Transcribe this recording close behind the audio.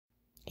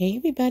Hey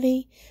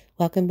everybody,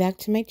 welcome back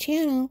to my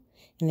channel.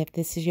 And if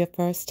this is your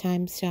first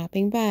time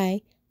stopping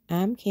by,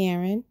 I'm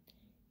Karen.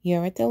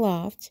 You're at the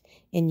Loft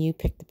and you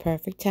picked the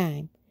perfect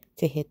time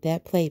to hit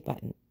that play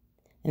button.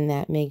 And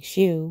that makes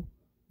you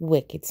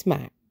wicked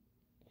smart.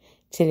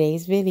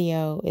 Today's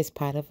video is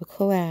part of a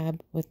collab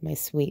with my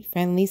sweet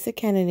friend Lisa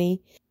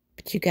Kennedy.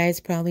 But you guys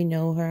probably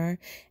know her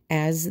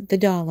as the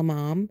Dollar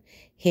Mom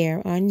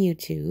here on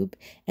YouTube.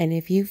 And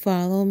if you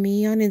follow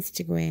me on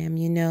Instagram,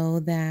 you know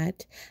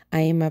that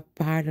I am a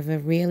part of a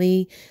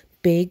really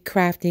big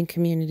crafting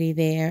community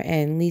there.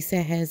 And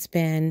Lisa has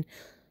been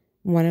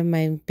one of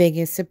my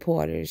biggest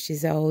supporters.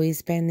 She's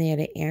always been there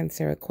to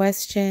answer a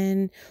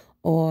question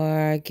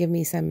or give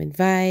me some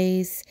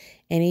advice.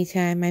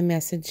 Anytime I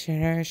messaged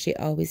her, she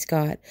always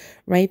got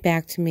right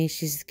back to me.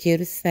 She's the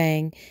cutest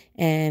thing.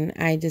 And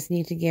I just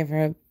need to give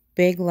her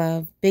big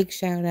love, big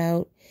shout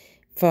out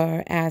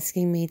for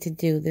asking me to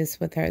do this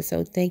with her.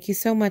 So thank you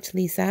so much,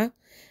 Lisa.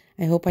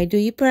 I hope I do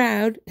you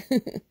proud.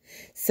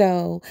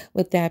 So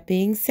with that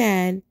being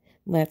said,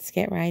 let's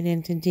get right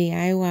into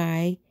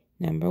DIY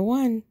number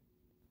 1.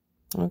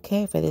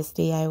 Okay, for this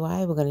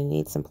DIY, we're going to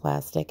need some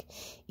plastic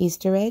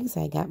Easter eggs.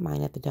 I got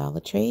mine at the Dollar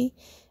Tree.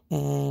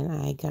 And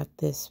I got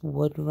this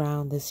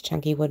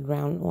chunky wood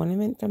round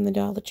ornament from the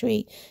Dollar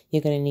Tree.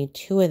 You're going to need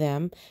 2 of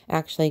them.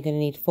 Actually, you're going to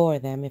need 4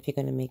 of them if you're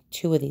going to make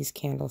 2 of these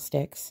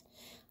candlesticks.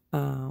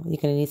 You're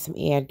going to need some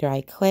air dry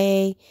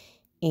clay.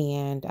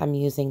 And I'm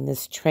using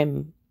this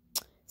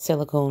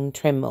silicone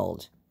trim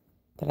mold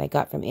that I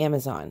got from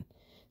Amazon.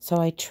 So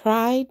I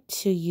tried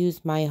to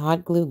use my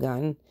hot glue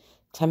gun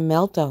to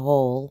melt a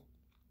hole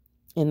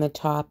in the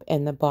top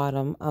and the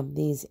bottom of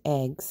these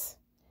eggs.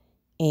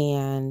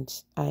 And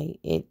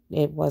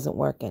it wasn't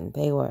working.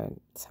 They were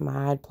some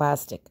hard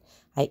plastic.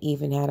 I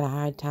even had a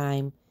hard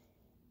time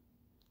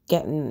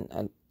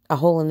getting a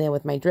hole in there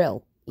with my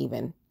drill,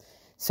 even.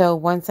 So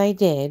once I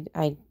did,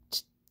 I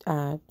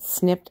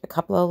snipped a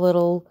couple of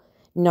little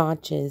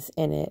notches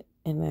in it,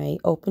 and I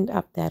opened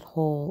up that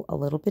hole a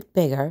little bit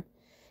bigger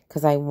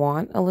because I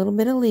want a little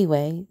bit of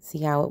leeway. See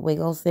how it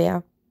wiggles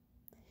there?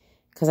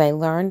 Because I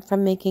learned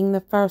from making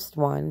the first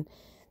one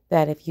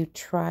that if you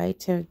try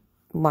to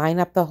line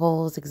up the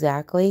holes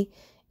exactly,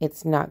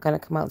 it's not going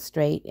to come out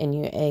straight and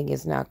your egg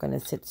is not going to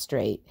sit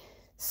straight.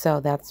 So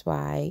that's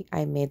why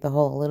I made the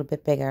hole a little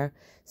bit bigger,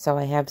 so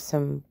I have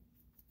some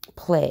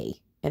play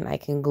and I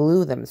can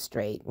glue them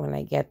straight when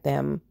I get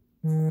them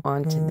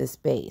onto this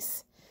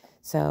base.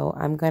 So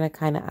I'm going to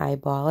kind of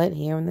eyeball it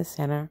here in the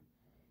center,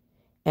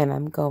 and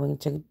I'm going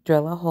to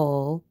drill a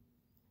hole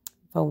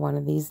for one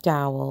of these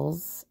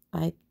dowels.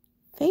 I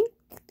think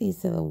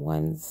these are the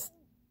ones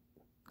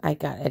I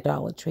got at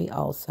Dollar Tree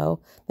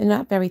also. They're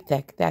not very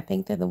thick. I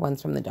think they're the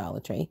ones from the Dollar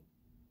Tree.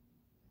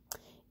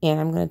 And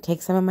I'm going to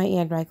take some of my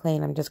air dry clay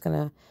and I'm just going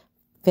to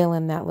fill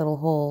in that little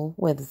hole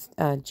where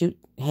the jute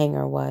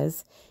hanger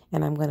was.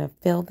 And I'm going to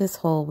fill this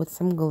hole with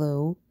some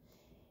glue.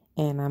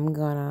 And I'm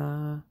going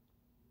to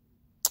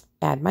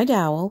add my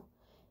dowel.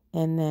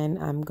 And then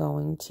I'm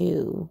going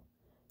to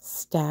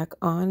stack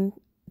on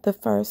the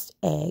first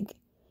egg.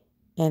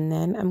 And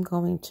then I'm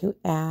going to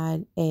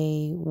add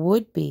a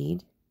wood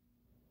bead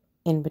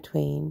in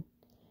between,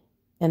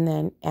 and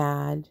then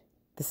add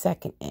the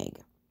second egg.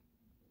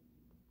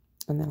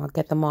 And then I'll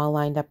get them all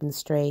lined up and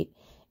straight,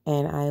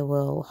 and I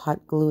will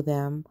hot glue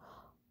them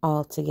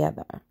all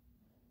together.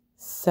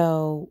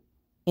 So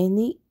in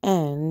the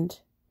end,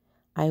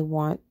 I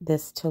want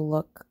this to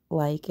look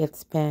like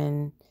it's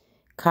been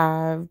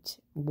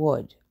carved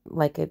wood,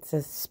 like it's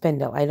a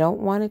spindle. I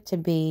don't want it to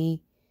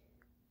be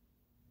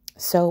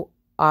so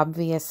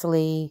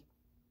obviously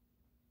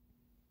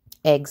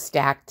egg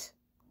stacked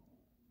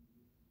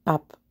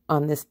up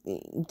on this.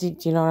 Do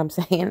you know what I'm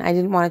saying? I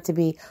didn't want it to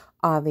be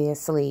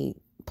obviously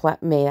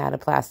made out of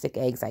plastic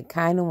eggs. I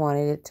kind of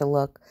wanted it to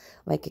look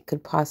like it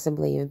could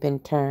possibly have been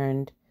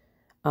turned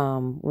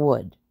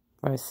wood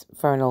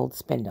for an old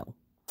spindle.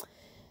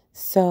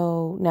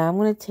 So now I'm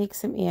going to take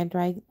some air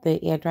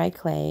dry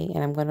clay,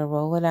 and I'm going to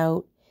roll it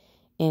out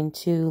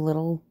into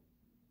little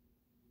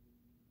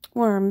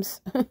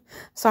worms,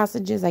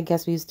 sausages, I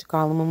guess we used to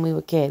call them when we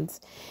were kids.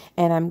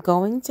 And I'm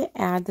going to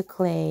add the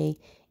clay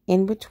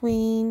in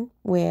between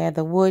where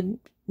the wood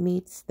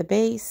meets the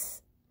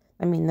base.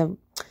 I mean,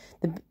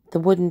 the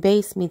wooden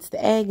base meets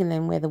the egg, and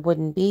then where the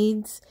wooden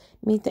beads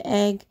meet the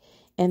egg.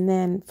 And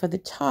then for the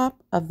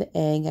top of the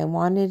egg, I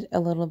wanted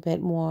a little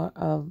bit more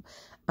of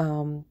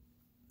an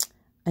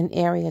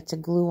area to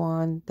glue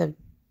on the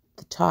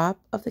top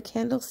of the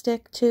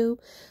candlestick too.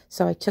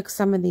 So I took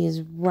some of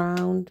these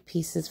round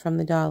pieces from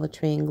the Dollar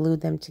Tree and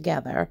glued them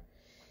together,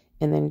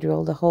 and then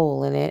drilled a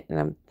hole in it,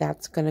 and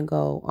that's going to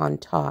go on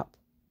top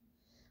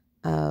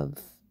of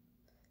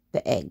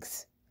the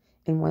eggs.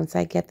 And once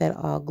I get that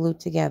all glued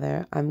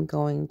together, I'm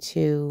going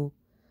to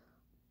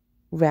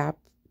wrap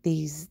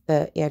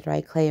the air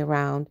dry clay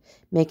around,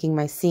 making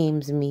my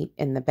seams meet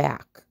in the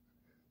back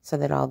so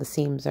that all the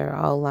seams are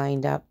all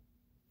lined up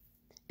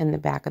in the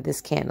back of this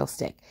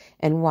candlestick.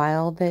 And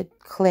while the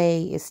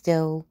clay is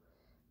still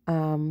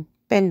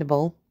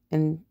bendable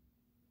and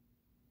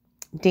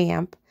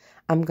damp,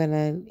 I'm going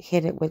to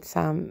hit it with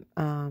some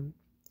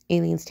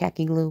Alien's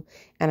Tacky Glue,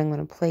 and I'm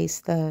going to place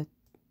the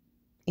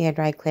air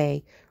dry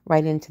clay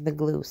right into the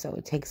glue so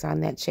it takes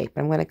on that shape.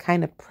 I'm going to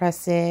kind of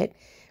press it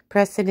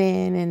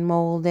in and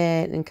mold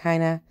it and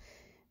kind of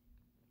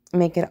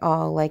make it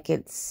all like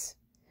it's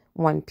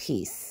one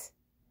piece.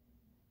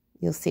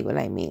 You'll see what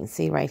I mean.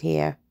 See right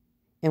here.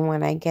 And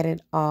when I get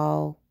it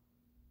all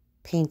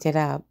painted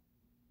up,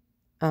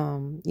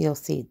 you'll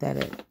see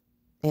that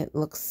it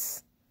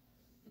looks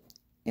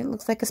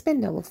like a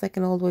spindle. It looks like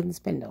an old wooden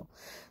spindle.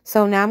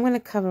 So now I'm going to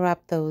cover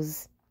up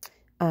those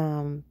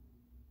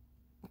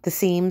the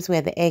seams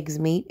where the eggs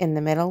meet in the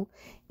middle,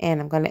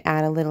 and I'm going to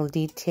add a little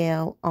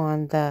detail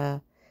on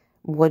the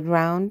wood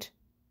round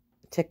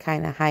to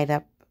kind of hide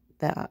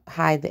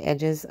the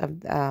edges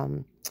of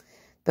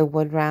the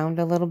wood round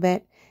a little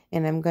bit.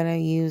 And I'm going to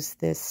use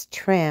this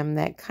trim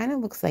that kind of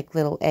looks like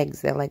little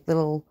eggs. They're like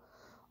little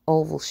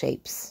oval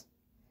shapes.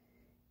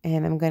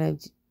 And I'm going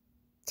to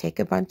take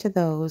a bunch of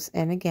those,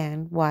 and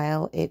again,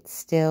 while it's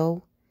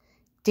still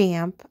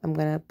damp, I'm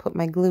going to put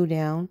my glue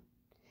down,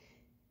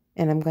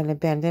 and I'm going to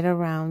bend it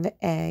around the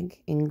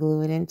egg and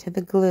glue it into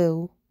the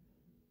glue.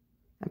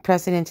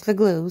 Press it into the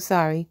glue,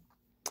 sorry.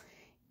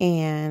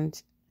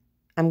 And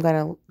I'm going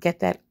to get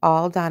that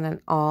all done on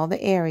all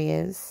the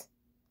areas,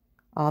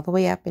 all the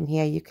way up in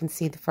here. You can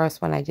see the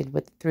first one I did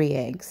with 3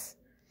 eggs.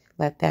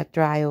 Let that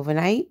dry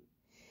overnight.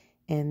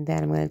 And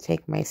then I'm going to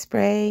take my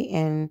spray,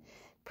 and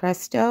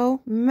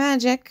presto,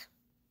 magic.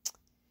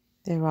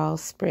 They're all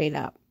sprayed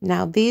up.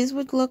 Now, these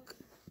would look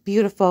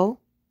beautiful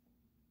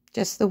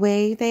just the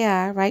way they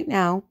are right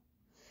now.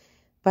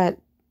 But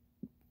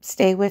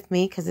stay with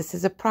me because this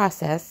is a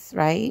process,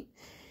 right?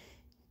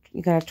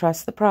 You got to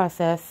trust the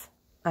process.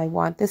 I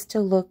want this to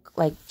look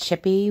like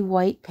chippy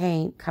white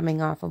paint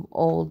coming off of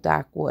old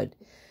dark wood.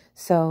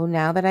 So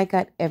now that I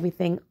got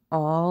everything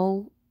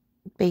all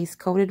base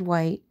coated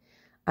white,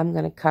 I'm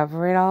going to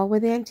cover it all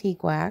with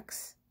antique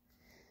wax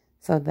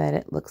so that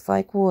it looks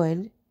like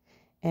wood.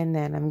 And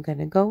then I'm going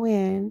to go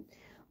in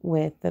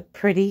with the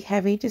pretty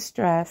heavy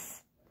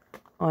distress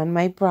on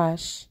my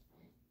brush,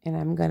 and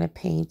I'm going to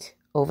paint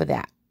over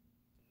that.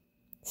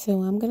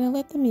 So I'm going to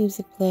let the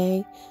music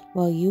play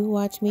while you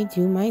watch me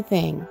do my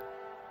thing.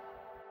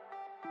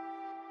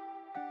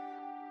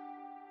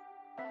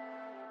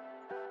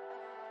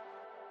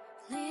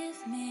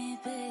 Leave me,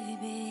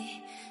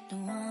 baby,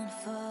 don't wanna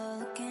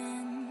fall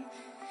again.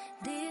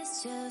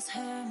 This just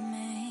hurt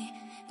me.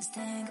 Just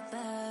think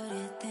about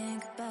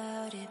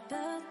it,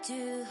 but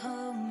you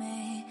hold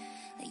me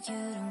like you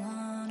don't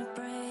wanna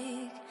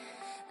break.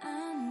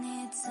 I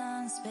need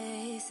some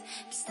space.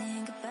 Just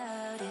think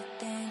about it,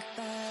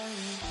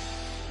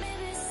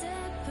 Maybe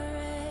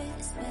separate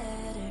is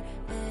better.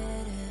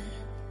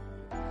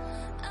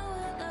 I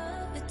will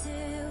love you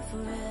till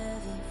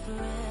forever.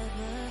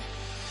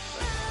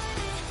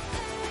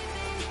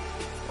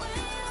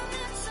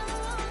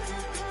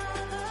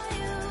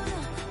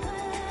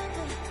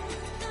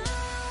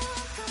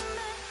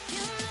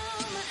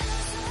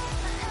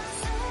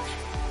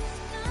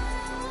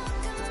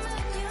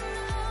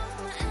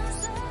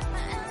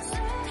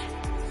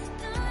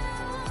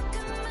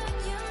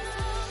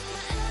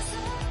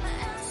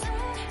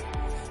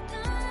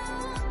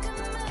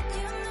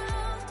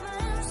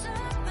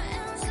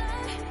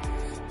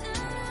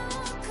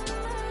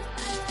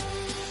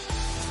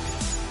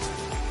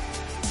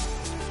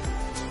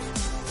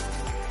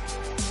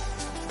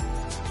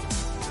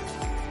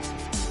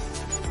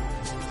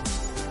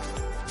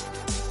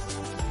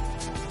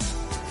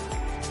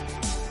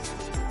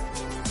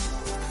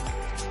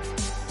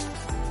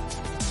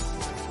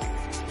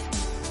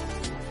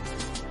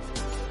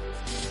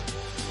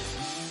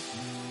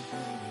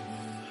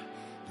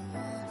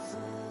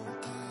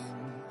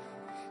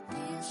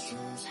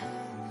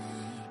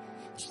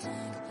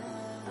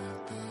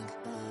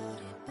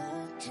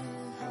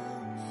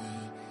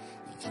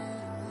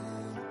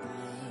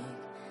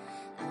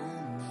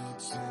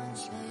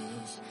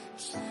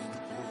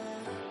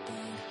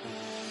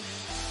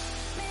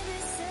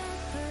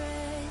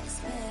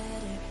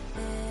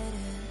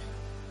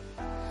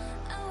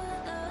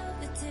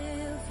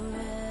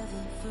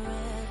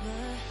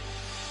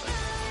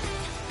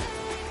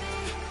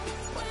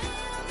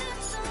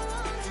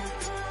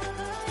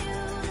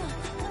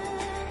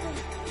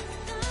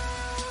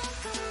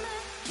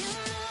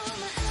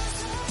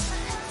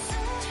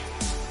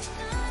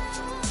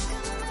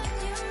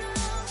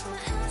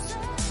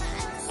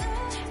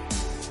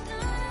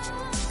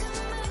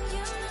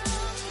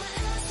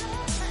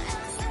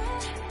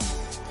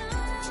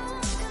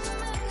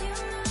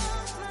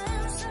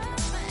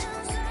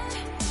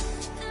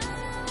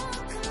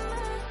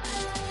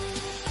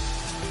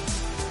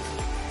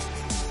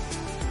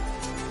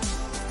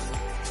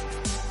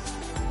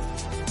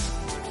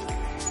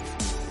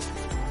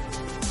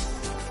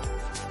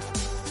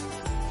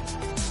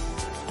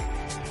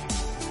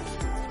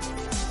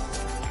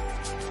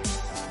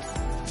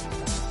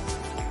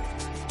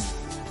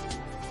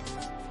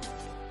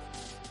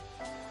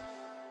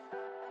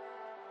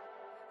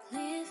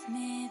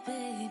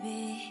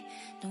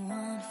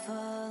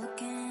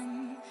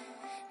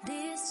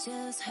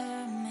 just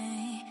hurt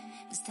me.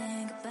 Just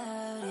think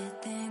about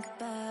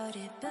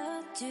it,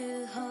 but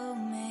you hold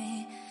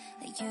me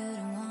like you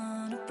don't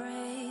wanna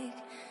break.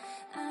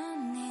 I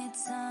need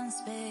some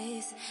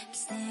space.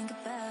 Just think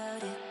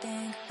about it,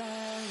 think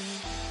about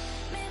it.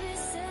 Maybe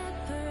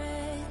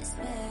separate is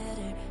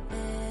better,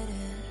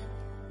 better.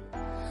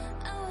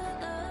 I will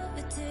love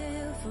you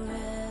till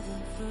forever,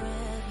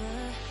 forever.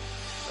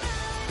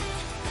 Ride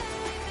it,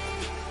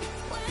 baby,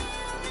 when you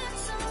need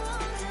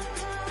someone to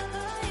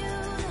cover you,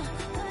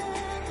 the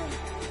weather.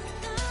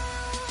 Now I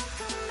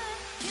won't come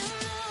back, you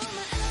know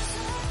my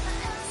answer, my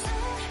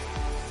answer.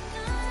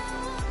 Now I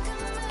won't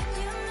come back,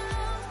 you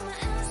know my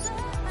answer,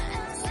 my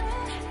answer.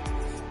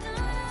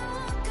 Now I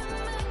won't come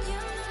back, you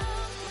know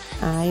my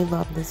I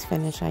love this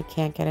finish. I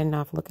can't get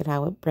enough. Look at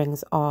how it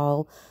brings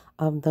all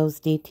of those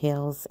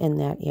details in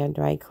that air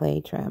dry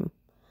clay trim.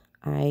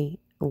 I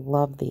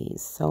love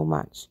these so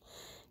much.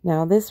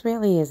 Now, this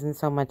really isn't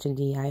so much a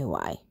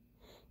DIY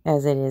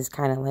as it is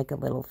kind of like a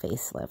little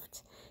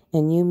facelift.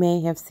 And you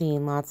may have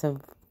seen lots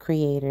of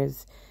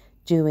creators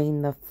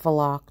doing the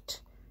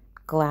flocked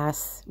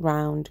glass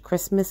round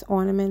Christmas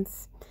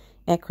ornaments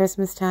at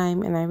Christmas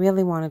time. And I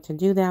really wanted to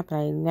do that, but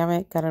I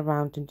never got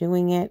around to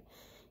doing it.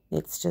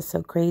 It's just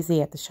so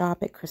crazy at the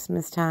shop at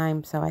Christmas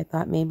time. So I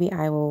thought maybe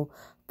I will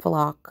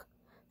flock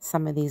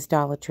some of these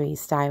Dollar Tree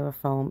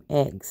styrofoam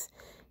eggs.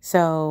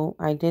 So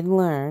I did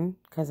learn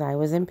because I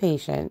was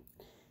impatient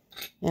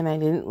and I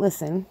didn't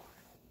listen.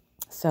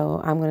 So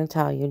I'm going to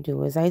tell you,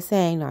 do as I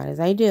say, not as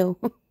I do.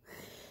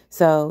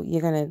 So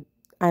you're going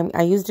to,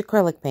 I used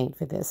acrylic paint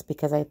for this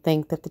because I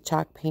think that the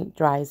chalk paint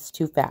dries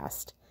too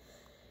fast.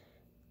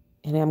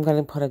 And I'm going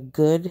to put a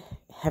good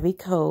heavy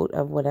coat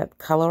of whatever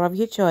color of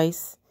your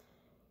choice.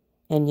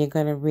 And you're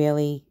going to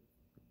really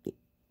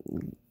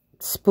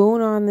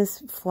spoon on this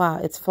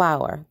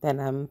flour that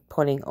I'm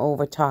putting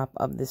over top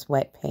of this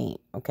wet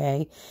paint,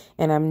 okay?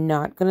 And I'm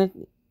going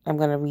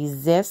to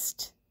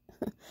resist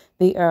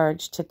the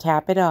urge to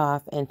tap it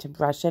off and to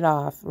brush it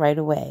off right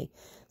away.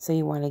 So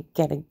you want to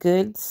get a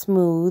good,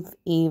 smooth,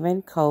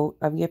 even coat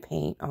of your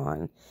paint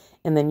on.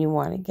 And then you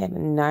want to get a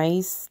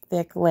nice,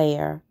 thick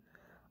layer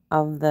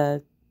of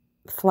the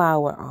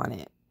flour on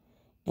it.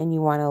 And you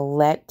want to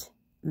let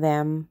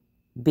them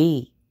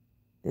be.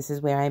 This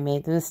is where I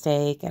made the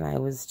mistake and I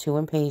was too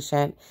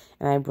impatient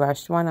and I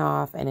brushed one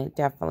off and it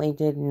definitely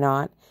did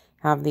not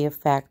have the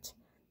effect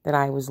that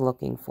I was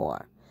looking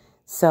for.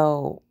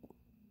 So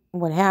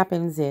what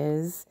happens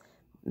is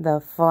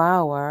the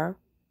flour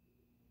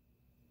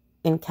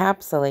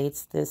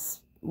encapsulates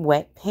this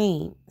wet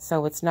paint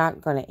so it's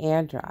not going to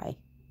air dry,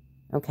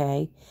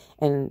 okay?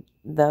 And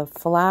the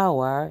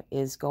flour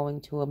is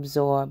going to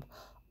absorb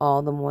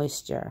all the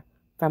moisture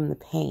from the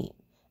paint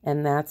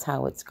and that's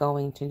how it's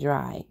going to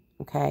dry.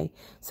 Okay,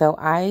 so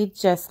I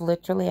just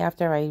literally,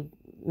 after I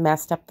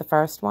messed up the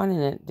first one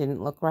and it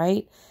didn't look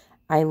right,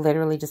 I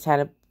literally just had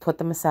to put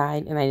them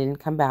aside and I didn't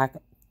come back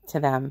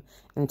to them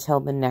until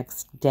the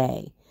next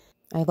day.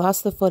 I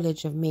lost the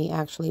footage of me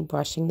actually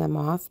brushing them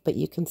off, but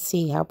you can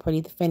see how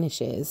pretty the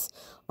finish is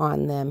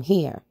on them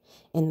here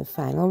in the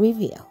final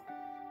reveal.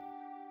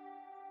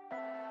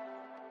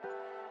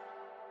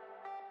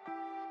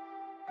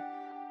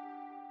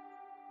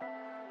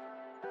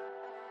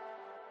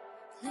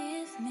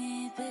 Leave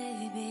me,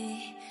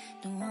 baby,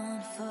 don't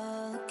wanna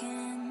fall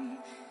again.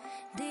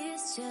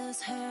 This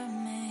just hurt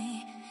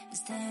me.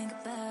 Just think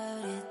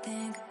about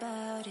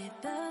it,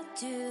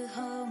 but you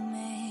hold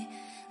me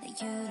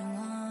like you don't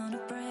wanna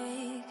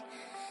break.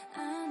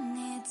 I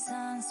need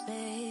some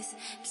space.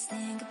 Just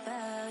think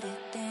about it,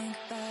 think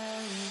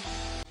about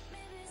it.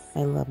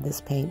 I love this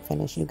paint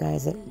finish, you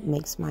guys. It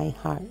makes my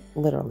heart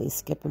literally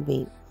skip a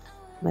beat.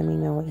 Let me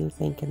know what you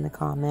think in the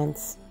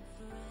comments.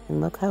 And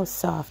look how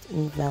soft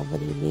and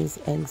velvety these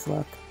eggs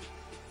look.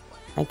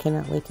 I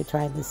cannot wait to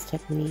try this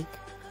technique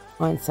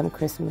on some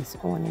Christmas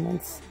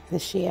ornaments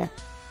this year.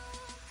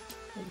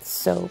 It's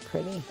so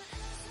pretty.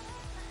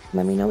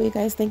 Let me know what you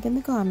guys think in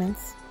the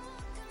comments.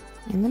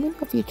 And let me know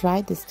if you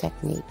tried this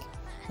technique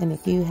and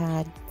if you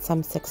had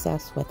some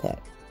success with it.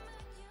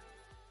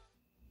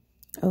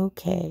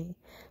 Okay,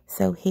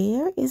 so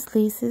here is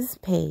Lisa's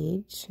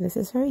page. This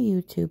is her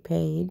YouTube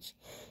page.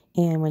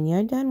 And when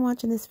you're done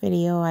watching this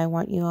video, I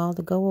want you all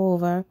to go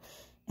over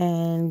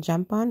and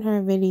jump on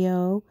her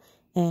video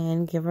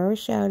and give her a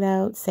shout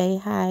out, say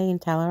hi, and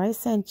tell her I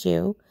sent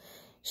you.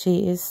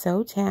 She is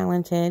so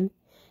talented,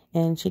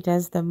 and she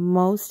does the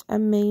most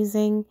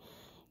amazing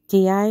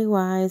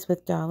DIYs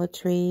with Dollar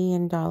Tree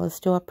and Dollar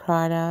Store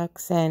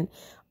products. And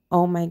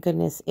oh my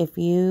goodness, if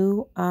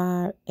you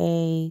are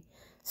a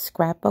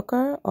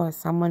scrapbooker or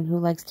someone who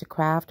likes to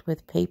craft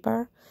with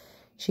paper,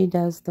 she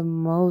does the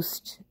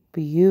most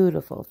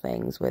beautiful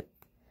things with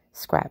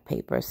scrap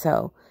paper.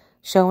 So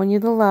showing you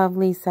the love,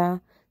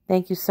 Lisa.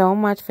 Thank you so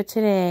much for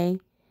today.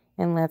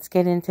 And let's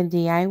get into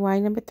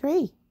DIY number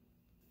 3.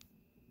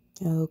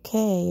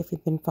 Okay, if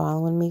you've been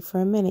following me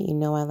for a minute, you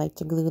know I like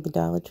to glue the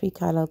Dollar Tree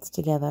cutouts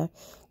together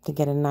to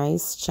get a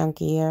nice,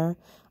 chunkier,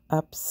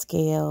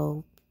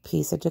 upscale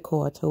piece of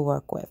decor to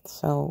work with.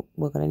 So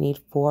we're going to need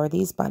 4 of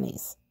these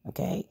bunnies.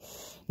 okay?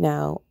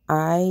 Now,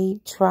 I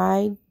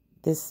tried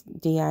this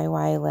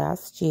DIY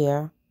last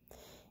year,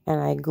 and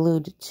I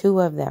glued 2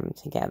 of them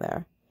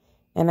together.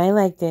 And I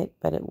liked it,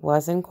 but it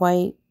wasn't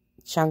quite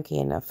chunky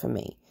enough for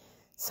me.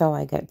 So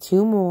I got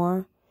 2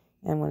 more.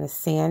 I'm going to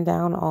sand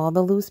down all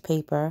the loose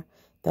paper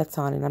that's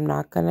on it. I'm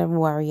not going to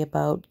worry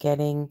about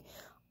getting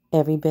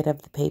every bit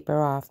of the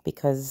paper off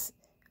because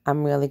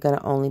I'm really going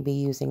to only be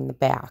using the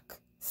back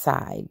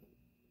side.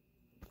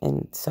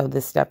 And so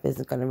this stuff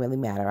isn't going to really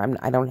matter.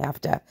 I don't have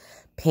to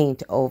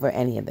paint over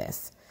any of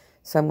this.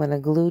 So I'm going to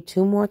glue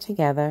 2 more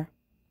together.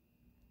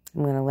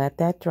 I'm going to let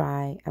that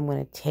dry. I'm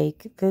going to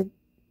take the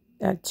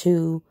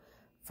 2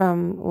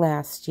 from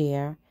last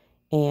year,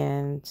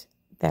 and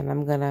then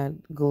I'm going to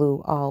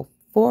glue all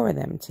 4 of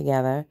them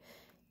together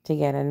to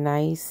get a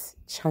nice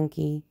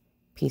chunky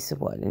piece of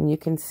wood. And you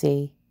can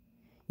see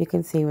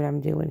what I'm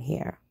doing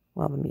here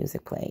while the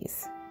music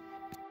plays.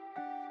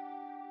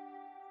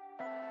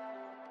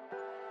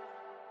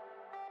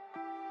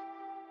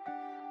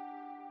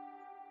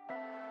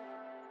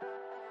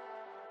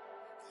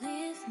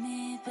 Leave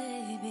me,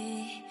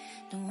 baby,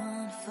 don't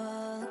wanna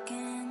fall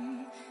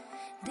again.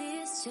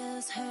 This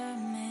just hurt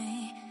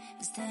me.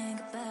 Just think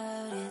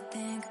about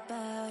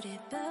it,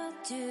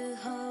 but you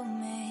hold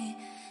me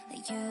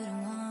like you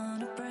don't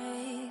wanna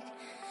break.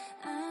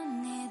 I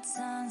need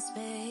some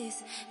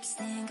space. Just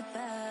think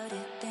about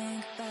it,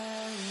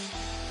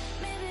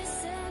 Maybe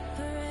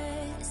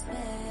separate is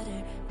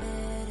better,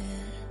 better.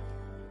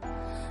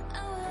 I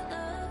will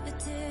love you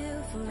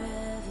till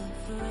forever,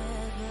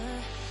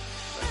 forever.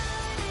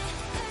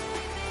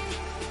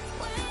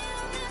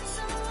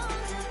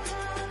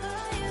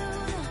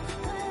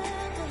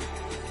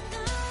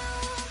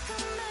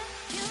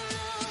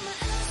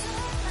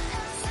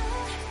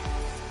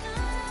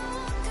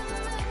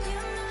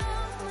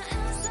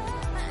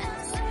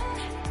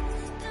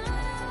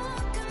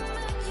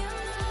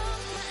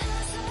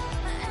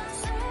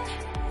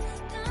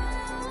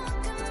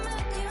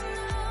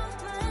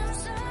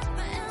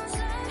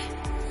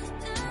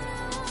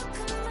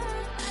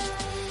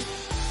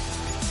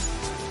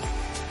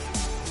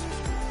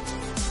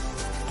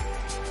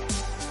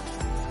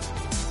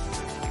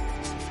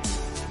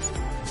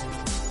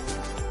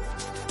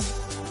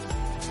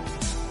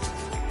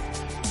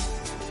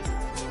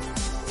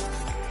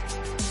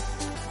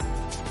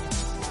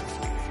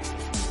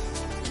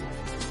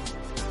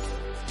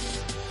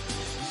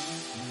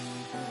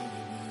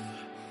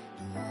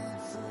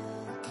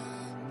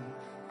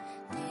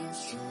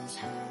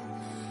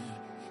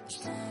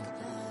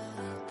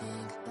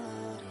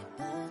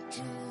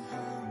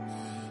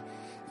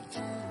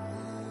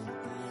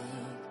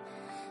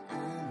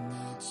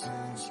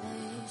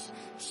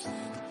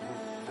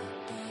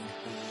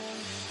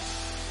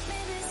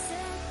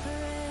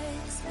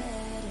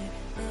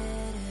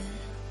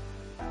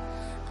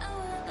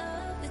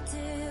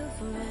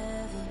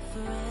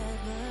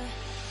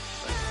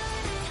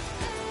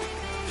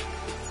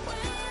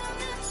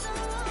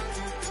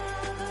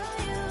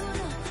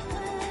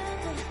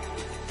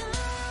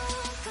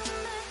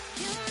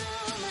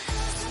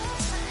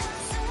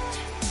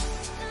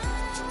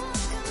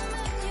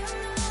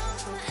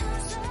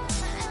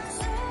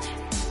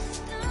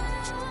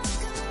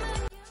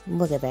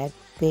 Look at that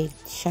big,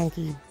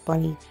 chunky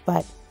bunny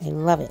butt. I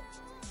love it.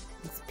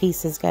 This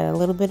piece has got a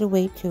little bit of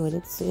weight to it.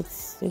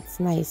 It's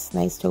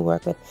nice to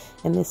work with.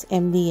 And this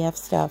MDF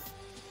stuff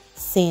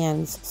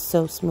sands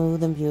so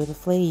smooth and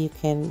beautifully. You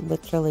can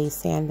literally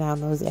sand down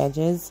those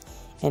edges,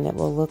 and it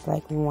will look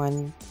like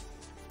one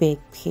big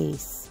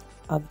piece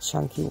of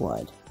chunky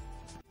wood.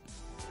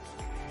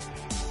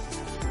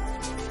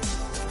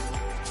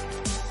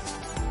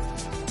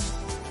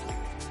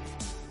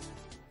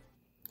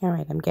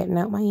 Alright, I'm getting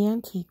out my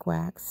antique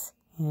wax,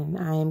 and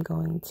I am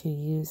going to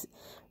use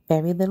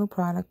very little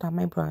product on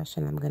my brush,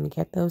 and I'm going to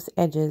get those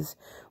edges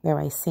where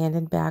I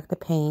sanded back the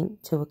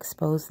paint to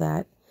expose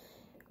that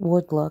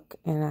wood look,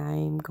 and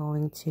I'm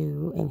going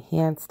to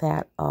enhance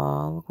that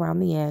all around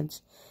the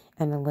edge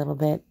and a little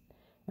bit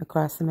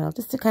across the middle,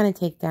 just to kind of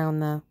take down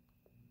the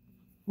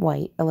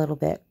white a little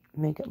bit,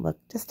 make it look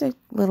just a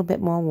little bit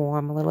more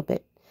warm, a little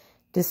bit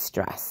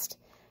distressed.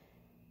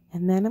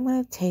 And then I'm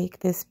going to take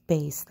this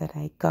base that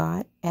I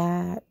got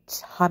at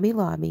Hobby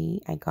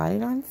Lobby. I got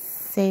it on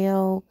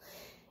sale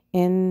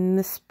in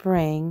the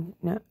spring.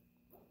 No,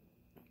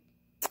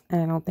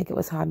 I don't think it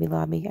was Hobby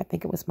Lobby. I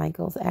think it was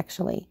Michael's,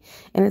 actually.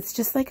 And it's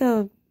just like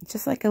a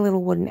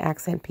little wooden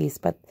accent piece,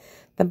 but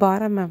the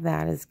bottom of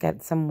that has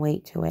got some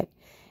weight to it.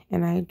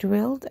 And I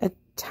drilled a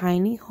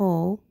tiny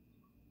hole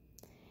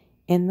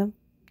in the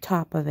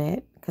top of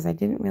it because I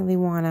didn't really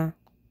want to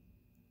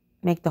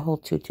make the hole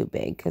too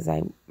big, because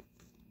I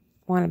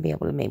want to be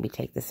able to maybe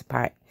take this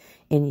apart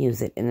and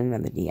use it in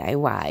another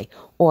DIY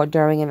or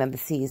during another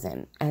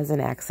season as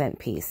an accent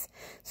piece.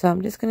 So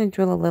I'm just going to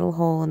drill a little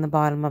hole in the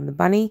bottom of the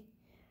bunny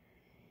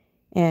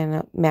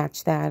and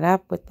match that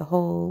up with the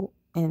hole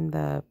in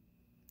the,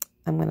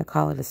 I'm going to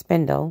call it a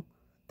spindle,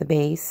 the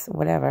base,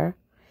 whatever.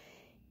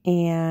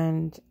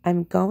 And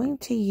I'm going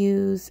to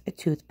use a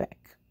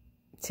toothpick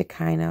to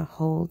kind of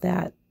hold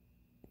that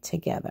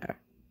together.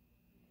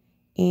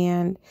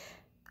 And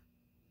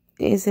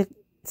is it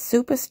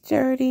super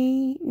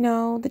sturdy?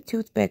 No, the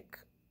toothpick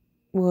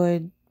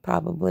would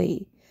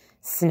probably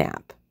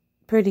snap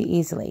pretty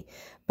easily.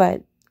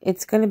 But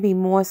it's going to be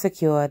more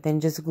secure than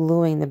just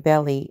gluing the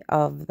belly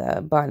of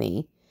the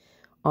bunny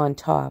on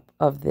top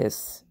of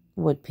this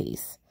wood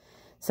piece.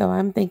 So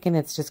I'm thinking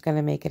it's just going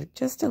to make it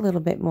just a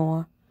little bit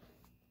more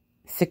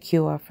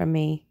secure for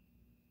me,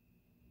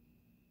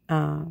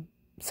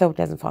 so it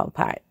doesn't fall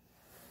apart.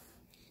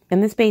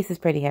 And this base is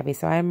pretty heavy,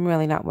 so I'm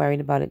really not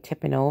worried about it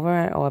tipping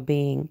over or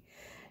being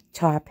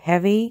top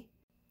heavy.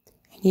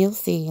 You'll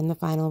see in the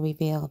final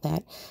reveal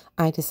that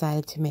I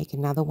decided to make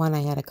another one.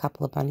 I had a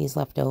couple of bunnies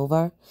left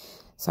over,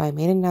 so I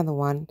made another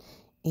one.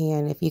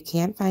 And if you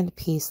can't find a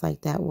piece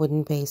like that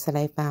wooden base that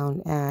I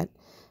found at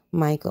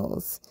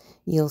Michael's,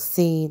 you'll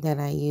see that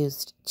I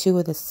used 2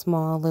 of the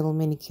small little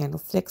mini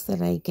candlesticks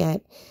that I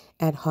get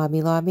at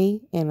Hobby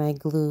Lobby, and I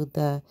glued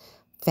the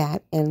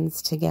fat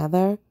ends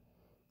together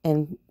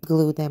and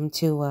glued them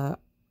to a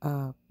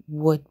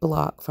wood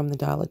block from the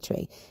Dollar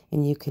Tree.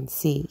 And you can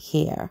see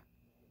here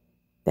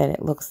that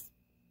it looks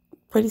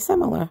pretty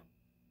similar.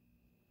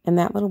 And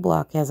that little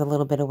block has a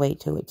little bit of weight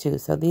to it too.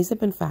 So these have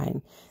been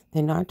fine.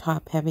 They're not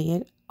top heavy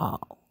at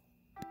all.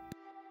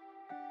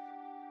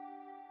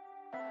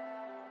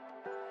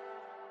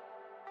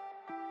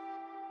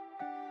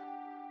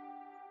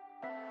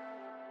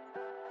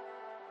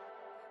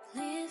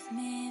 Leave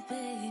me,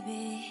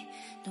 baby,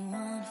 don't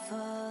wanna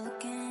fall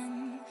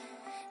again.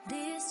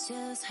 This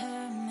just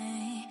hurt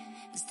me.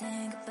 Just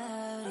think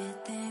about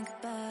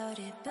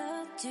it,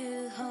 but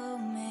you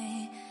hold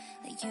me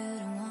like you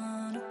don't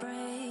wanna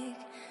break.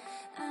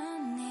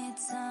 I need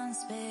some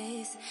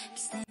space.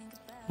 Just think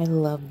I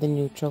love the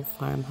neutral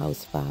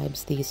farmhouse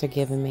vibes these are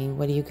giving me.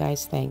 What do you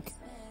guys think?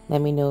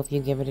 Let me know if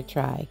you give it a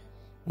try.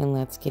 And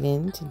let's get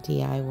into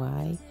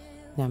DIY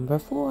number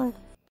 4.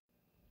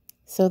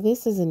 So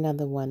this is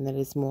another one that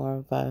is more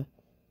of a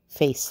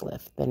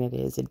facelift than it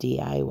is a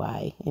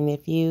DIY. And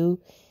if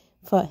you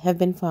have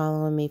been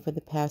following me for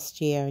the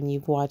past year and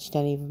you've watched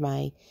any of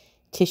my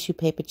tissue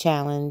paper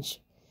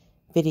challenge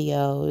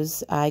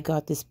videos, I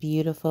got this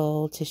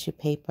beautiful tissue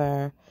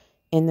paper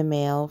in the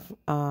mail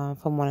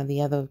from one of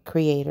the other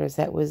creators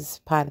that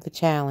was part of the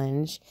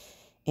challenge.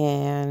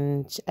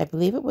 And I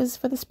believe it was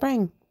for the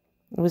spring.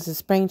 It was a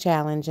spring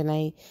challenge, and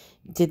I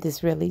did this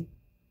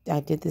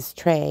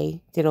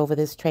tray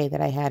that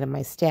I had in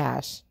my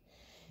stash.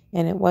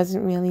 And it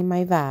wasn't really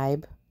my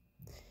vibe.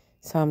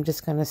 So I'm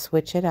just going to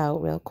switch it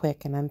out real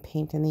quick, and I'm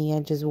painting the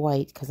edges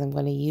white because I'm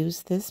going to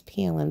use this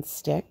peel and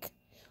stick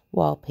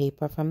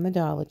wallpaper from the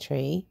Dollar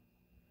Tree.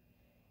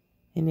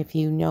 And if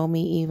you know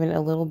me even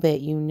a little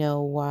bit, you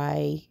know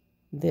why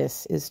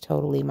this is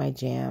totally my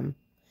jam.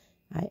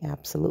 I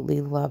absolutely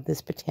love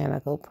this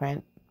botanical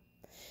print.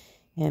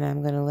 And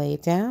I'm going to lay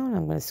it down.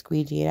 I'm going to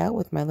squeegee it out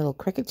with my little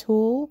Cricut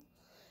tool.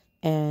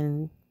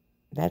 And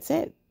that's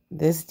it.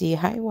 This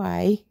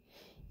DIY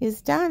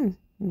is done.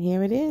 And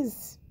here it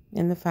is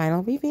in the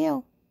final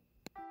reveal.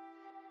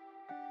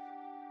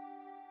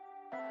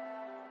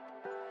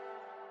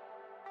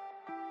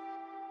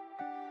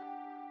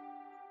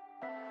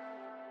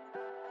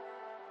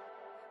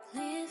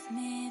 leave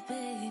me,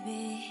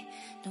 baby,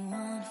 don't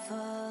wanna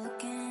fall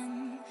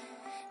again.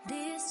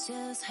 This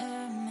just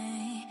hurt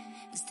me.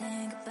 Just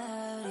think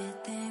about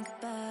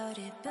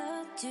it,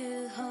 but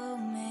you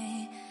hold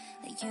me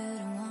like you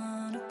don't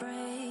wanna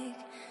break.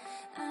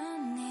 I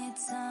need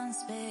some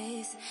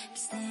space.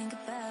 Just think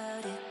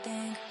about it,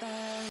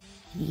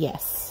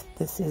 Yes,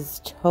 this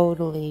is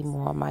totally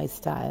more my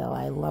style.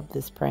 I love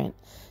this print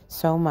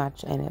so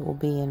much, and it will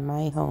be in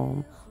my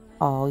home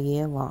all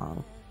year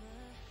long.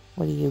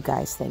 What do you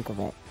guys think of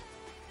it?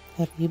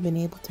 Have you been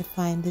able to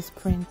find this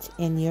print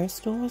in your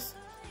stores?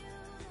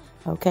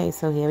 Okay,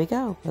 so here we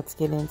go. Let's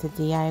get into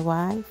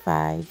DIY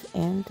 5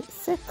 and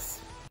 6.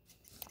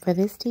 For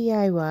this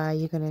DIY,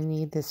 you're going to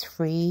need this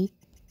free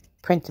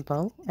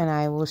printable, and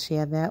I will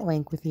share that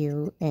link with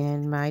you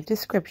in my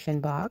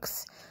description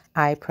box.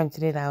 I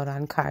printed it out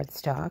on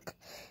cardstock,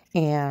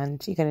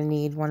 and you're going to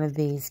need one of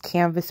these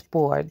canvas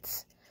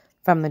boards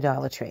from the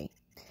Dollar Tree.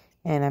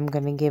 And I'm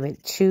going to give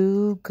it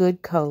 2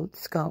 good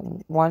coats,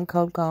 one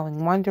coat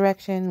going one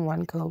direction,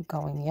 one coat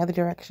going the other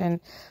direction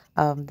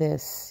of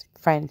this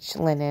French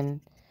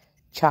linen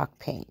chalk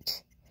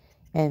paint.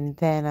 And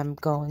then I'm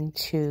going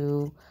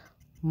to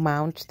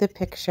mount the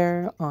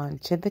picture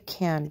onto the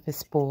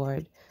canvas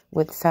board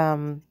with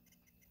some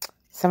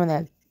of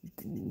that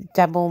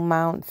double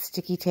mount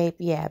sticky tape.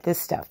 Yeah, this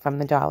stuff from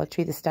the Dollar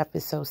Tree. The stuff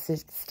is so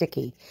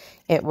sticky.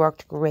 It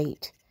worked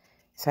great.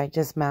 So I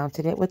just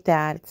mounted it with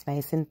that. It's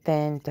nice and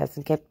thin,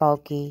 doesn't get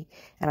bulky.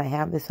 And I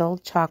have this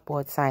old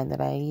chalkboard sign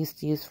that I used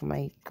to use for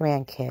my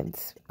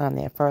grandkids on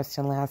their first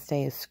and last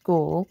day of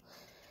school.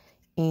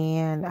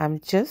 And I'm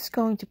just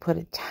going to put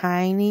a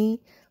tiny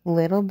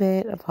little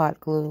bit of hot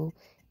glue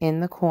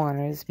in the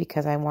corners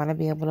because I want to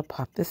be able to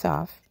pop this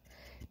off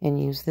and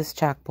use this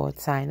chalkboard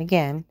sign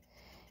again.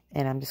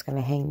 And I'm just going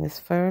to hang this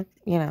for,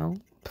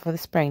 for the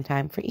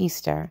springtime, for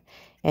Easter,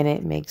 and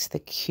it makes the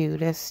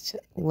cutest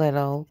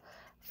little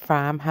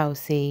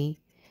farmhousey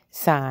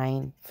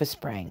sign for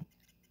spring.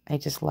 I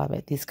just love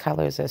it. These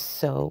colors are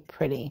so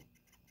pretty.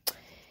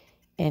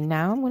 And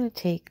now I'm going to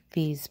take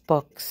these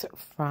books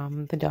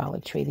from the Dollar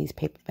Tree, these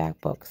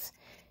paperback books,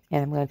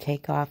 and I'm going to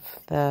take off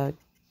the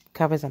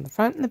covers on the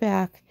front and the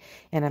back,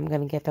 and I'm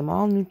going to get them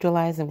all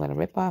neutralized. I'm going to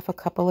rip off a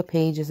couple of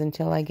pages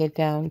until I get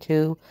down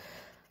to,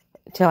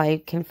 till I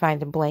can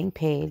find a blank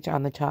page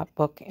on the top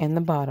book and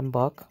the bottom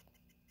book.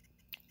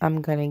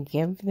 I'm going to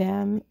give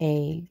them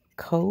a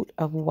coat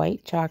of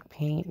white chalk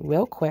paint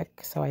real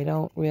quick so I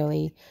don't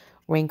really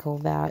wrinkle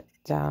that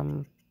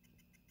the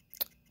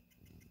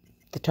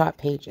top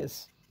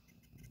pages.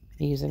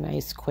 I use a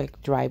nice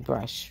quick dry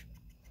brush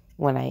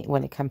when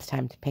it comes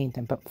time to paint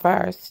them. But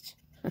first,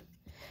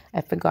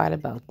 I forgot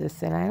about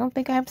this, and I don't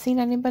think I've seen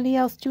anybody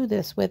else do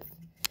this with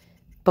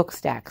book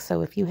stacks.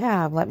 So if you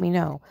have, let me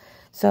know.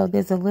 So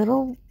there's a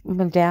little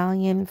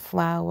medallion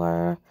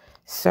flower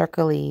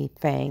circle-y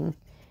thing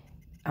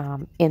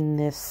in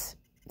this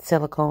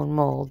silicone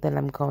mold that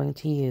I'm going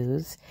to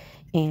use.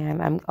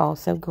 And I'm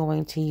also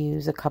going to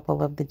use a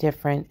couple of the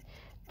different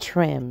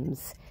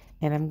trims.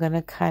 And I'm going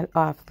to cut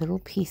off little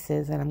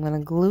pieces, and I'm going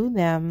to glue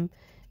them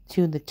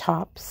to the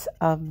tops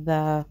of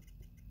the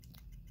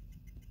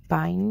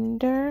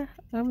binder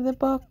of the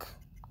book.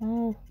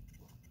 Oh,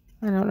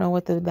 I don't know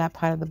what that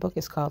part of the book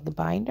is called. The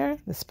binder?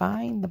 The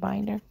spine? The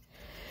binder?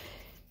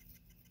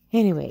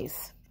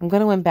 Anyways, I'm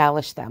going to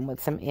embellish them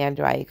with some air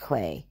dry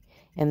clay.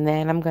 And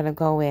then I'm going to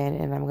go in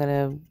and I'm going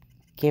to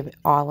give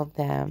all of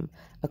them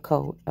a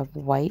coat of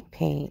white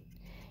paint.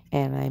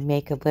 And I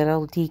make a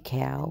little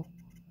decal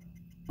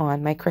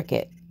on my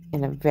Cricut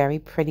in a very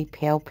pretty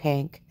pale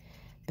pink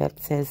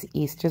that says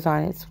Easter's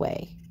on its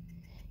way.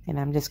 And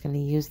I'm just going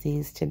to use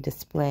these to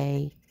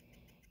display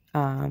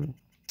in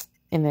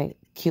a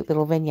cute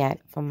little vignette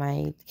for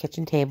my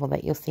kitchen table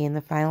that you'll see in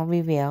the final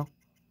reveal.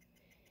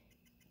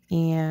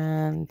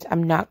 And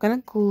I'm not going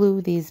to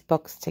glue these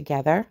books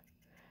together.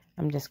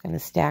 I'm just going to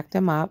stack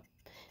them up,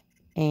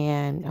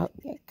 and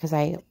because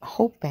I'm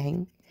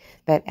hoping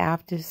that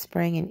after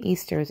spring and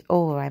Easter is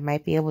over, I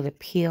might be able to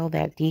peel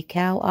that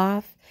decal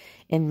off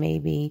and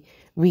maybe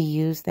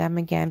reuse them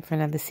again for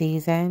another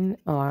season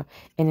or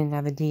in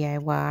another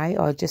DIY,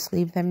 or just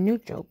leave them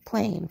neutral,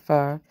 plain,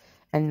 for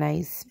a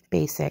nice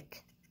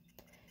basic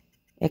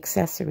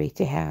accessory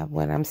to have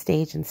when I'm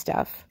staging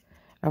stuff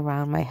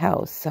around my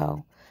house.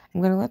 So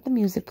I'm going to let the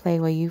music play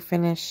while you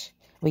finish,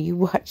 while you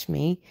watch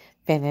me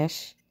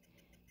finish,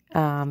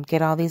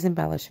 get all these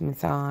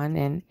embellishments on,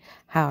 and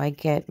how I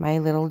get my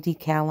little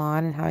decal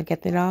on, and how I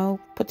get it all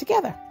put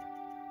together.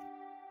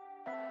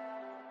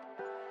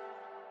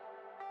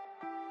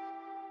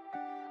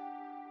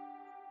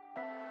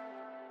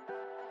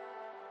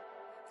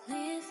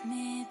 Leave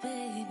me,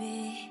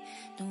 baby,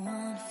 don't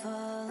wanna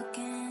fall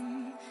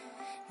again.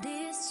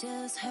 This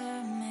just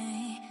hurt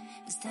me.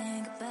 Just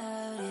think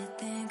about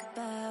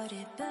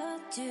it,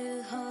 but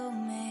you hold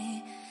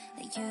me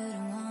like you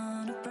don't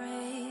wanna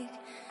break.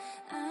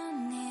 I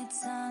need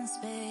some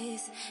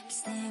space.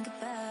 Just think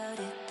about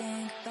it,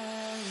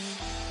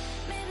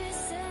 Maybe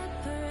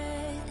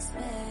separate is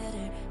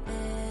better,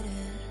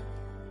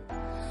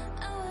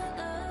 I will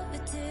love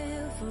you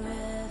till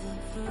forever.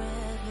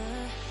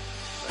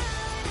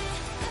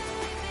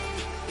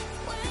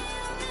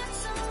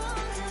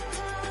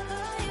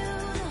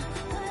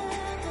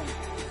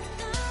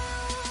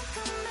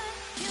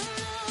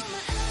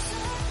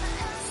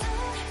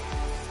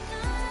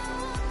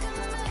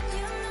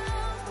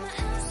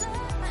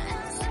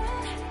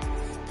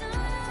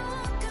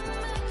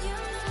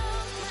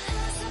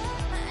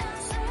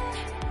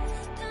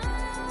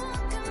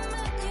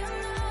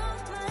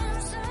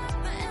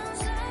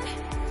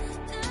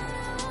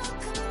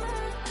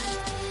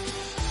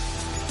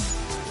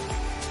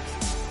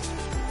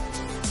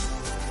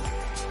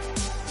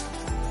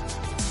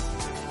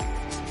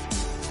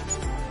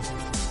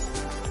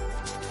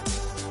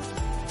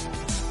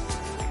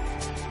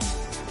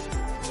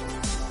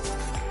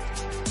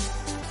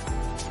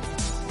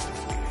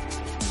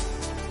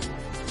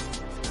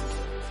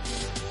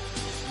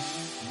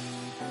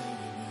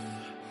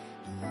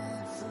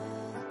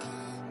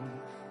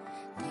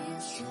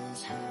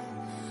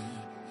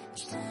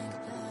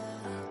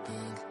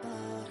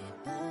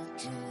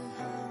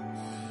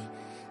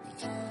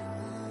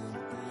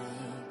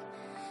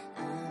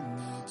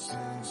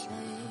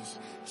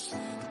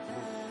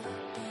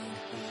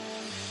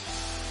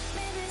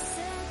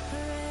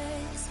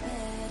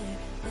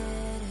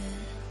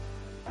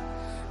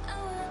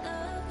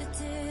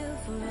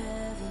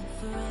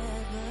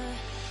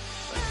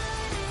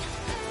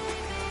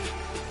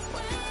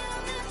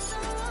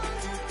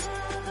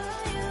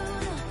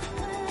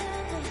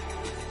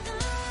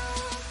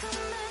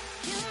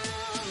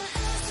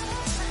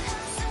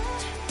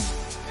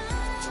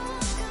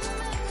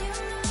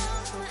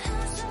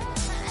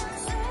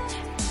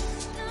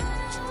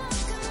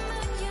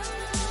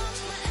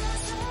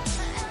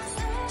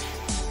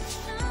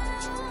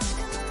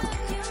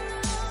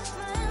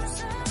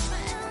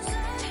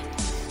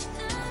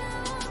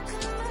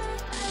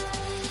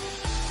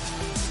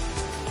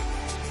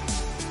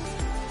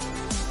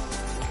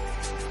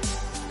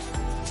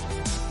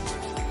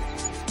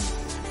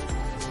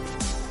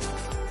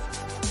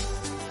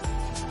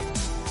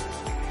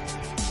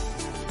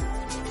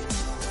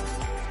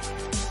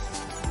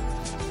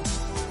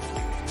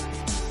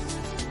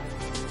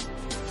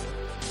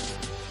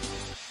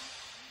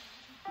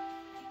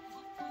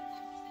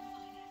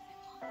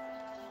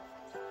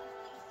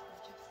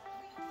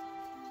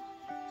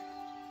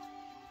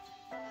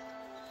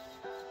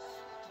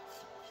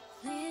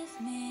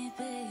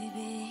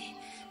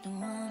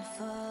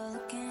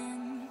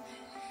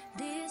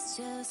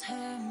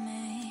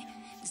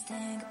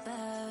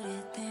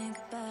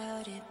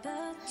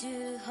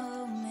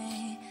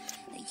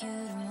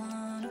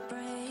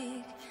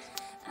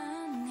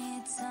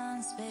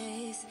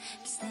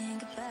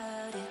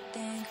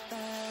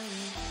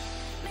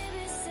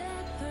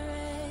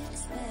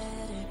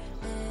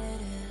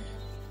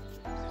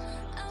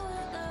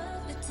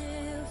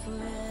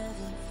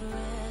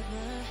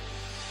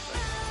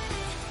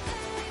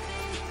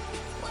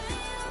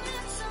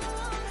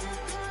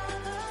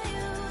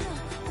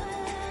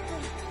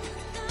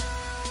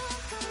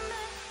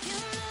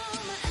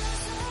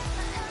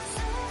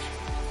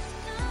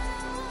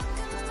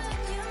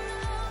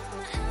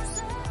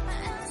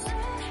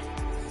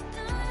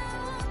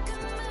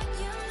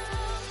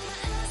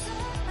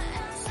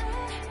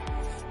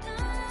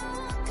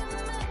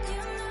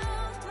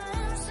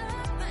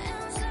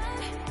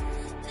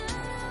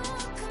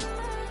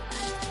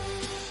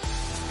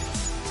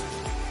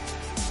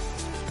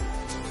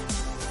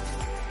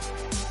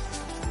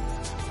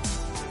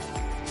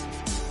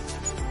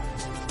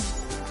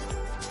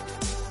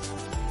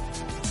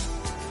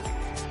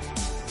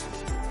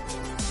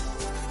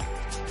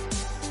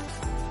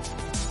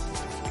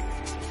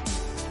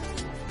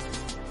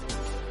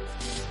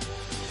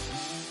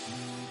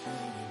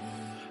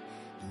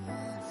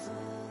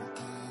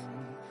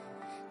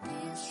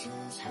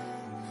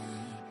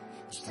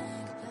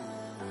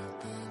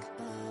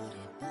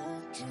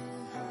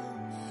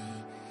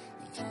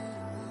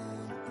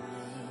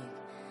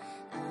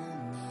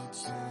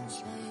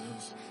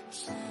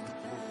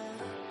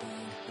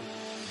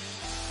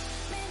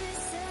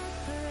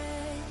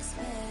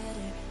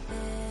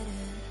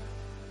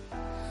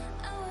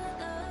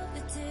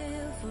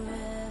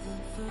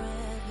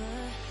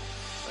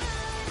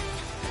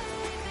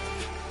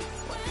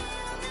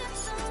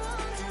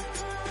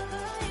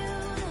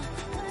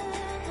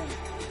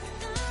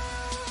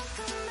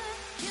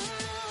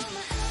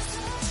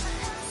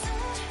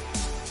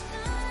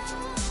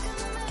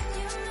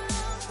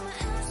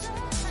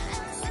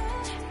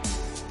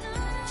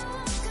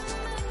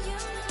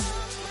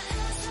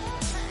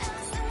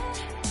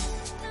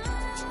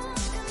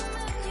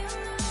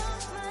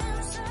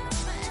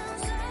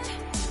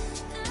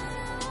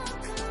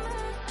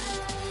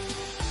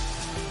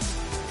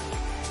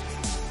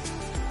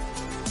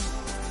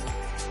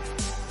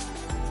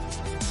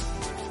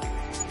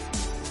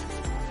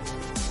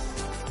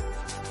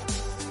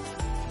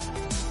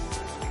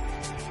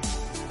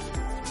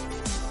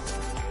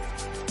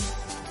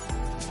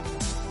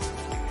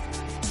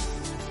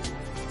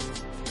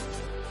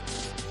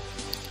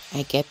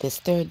 I get this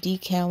third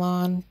decal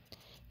on,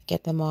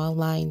 get them all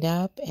lined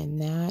up,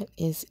 and that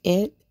is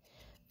it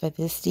for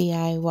this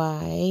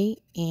DIY.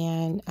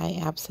 And I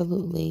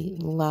absolutely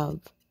love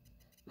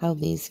how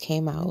these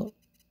came out.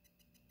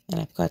 And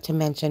I forgot to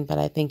mention, but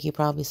I think you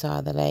probably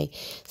saw that I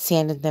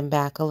sanded them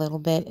back a little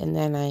bit, and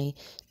then I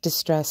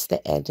distressed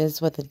the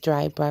edges with a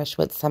dry brush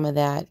with some of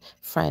that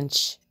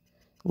French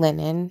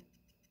linen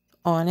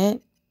on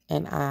it.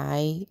 And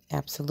I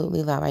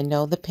absolutely love. I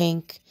know the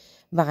pink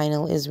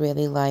vinyl is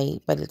really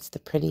light, but it's the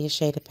prettiest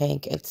shade of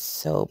pink. It's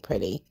so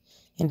pretty.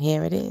 And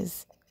here it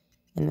is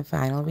in the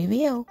final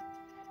reveal.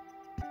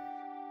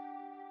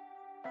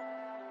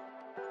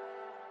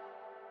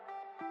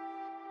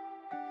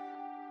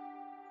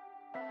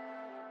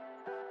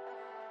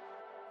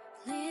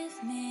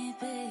 Leave me,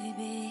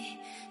 baby,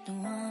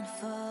 don't wanna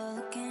fall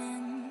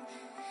again.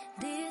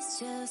 This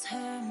just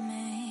hurt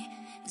me.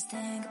 Just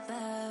think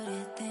about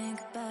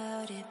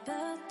it,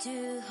 but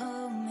you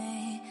hold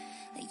me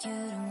like you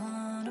don't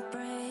wanna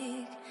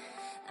break.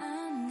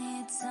 I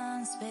need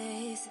some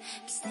space.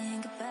 Just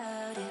think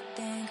about it,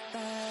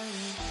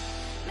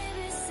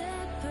 maybe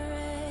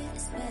separate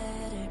is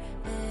better,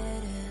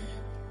 better.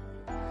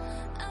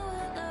 I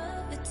will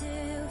love you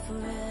till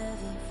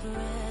forever,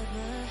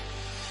 forever.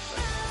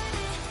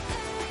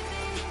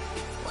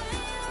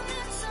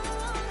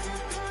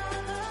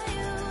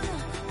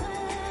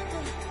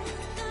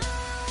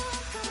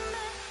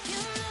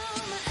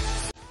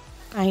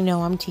 I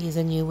know I'm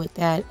teasing you with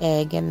that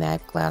egg and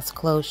that glass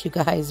close, you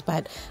guys,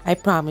 but I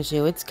promise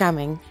you it's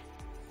coming.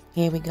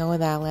 Here we go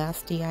with our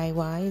last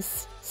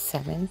DIYs,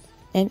 7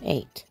 and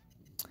 8.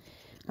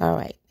 All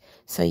right,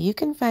 so you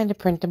can find a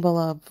printable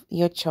of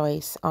your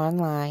choice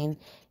online,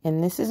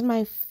 and this is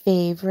my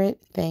favorite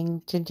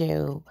thing to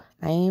do.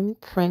 I am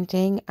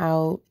printing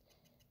out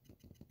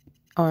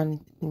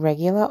on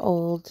regular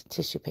old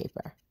tissue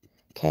paper.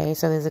 Okay,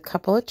 so there's a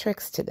couple of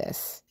tricks to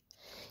this.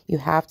 You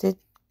have to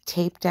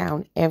tape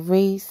down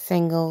every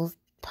single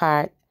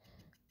part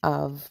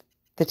of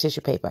the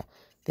tissue paper.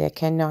 There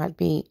cannot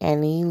be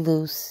any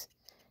loose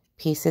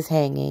pieces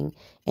hanging,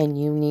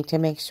 and you need to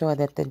make sure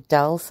that the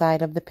dull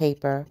side of the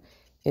paper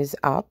is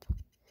up,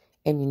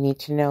 and you need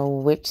to know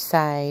which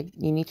side,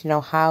 you need to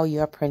know how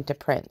your printer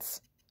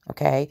prints.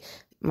 Okay,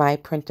 my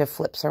printer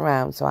flips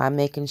around, so I'm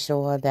making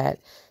sure that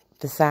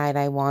the side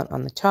I want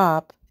on the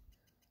top,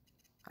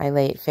 I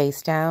lay it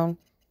face down,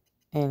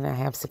 and I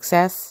have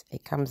success.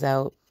 It comes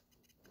out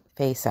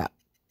face up.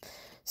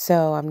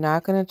 So I'm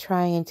not going to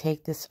try and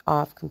take this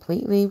off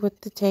completely with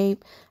the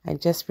tape. I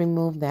just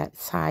removed that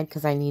side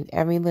because I need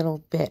every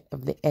little bit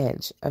of the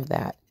edge of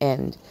that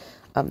end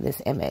of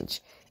this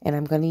image. And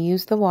I'm going to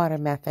use the water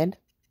method.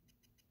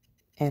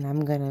 And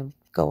I'm going to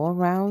go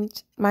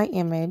around my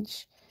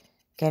image,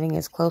 getting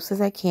as close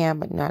as I can,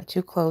 but not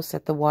too close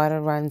that the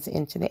water runs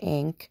into the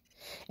ink.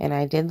 And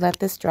I did let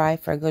this dry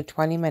for a good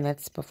 20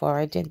 minutes before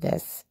I did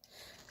this.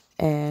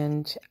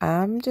 And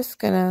I'm just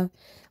going to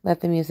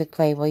let the music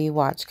play while you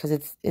watch, because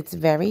it's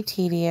very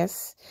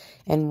tedious.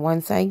 And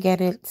once I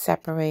get it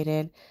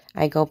separated,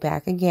 I go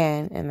back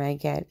again and I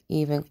get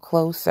even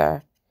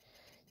closer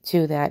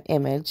to that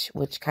image,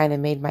 which kind of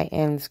made my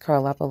ends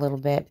curl up a little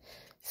bit.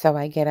 So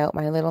I get out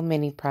my little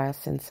mini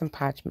press and some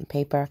parchment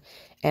paper,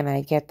 and I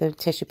get the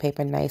tissue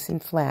paper nice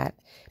and flat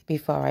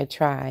before I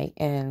try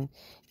and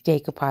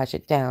decoupage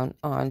it down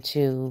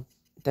onto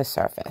the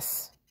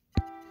surface.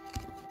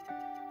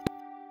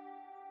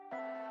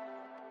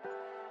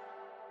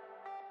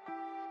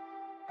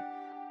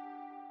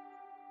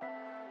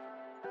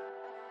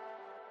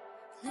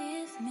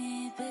 Leave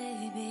me,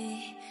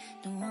 baby,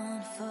 don't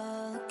wanna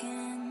fall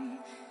again.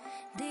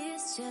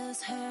 This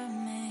just hurt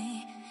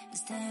me.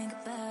 Just think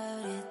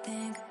about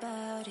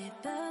it,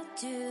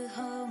 but you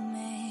hold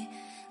me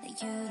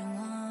like you don't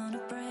wanna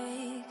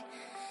break.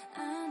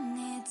 I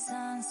need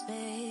some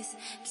space.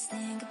 Just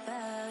think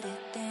about it,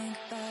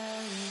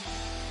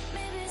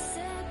 maybe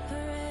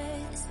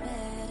separate is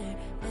better,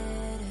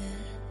 better.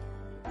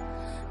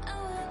 I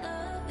will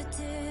love you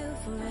till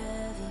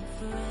forever,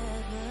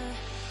 forever.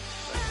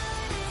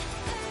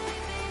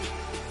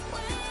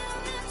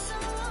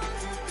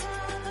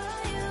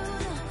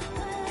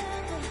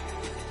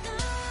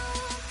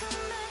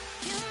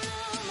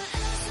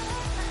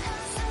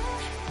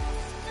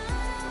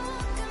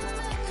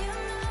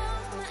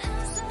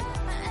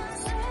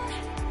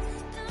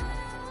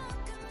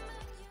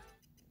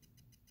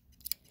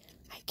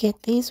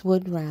 Get these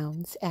wood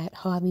rounds at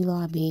Hobby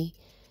Lobby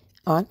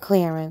on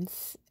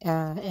clearance,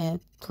 and I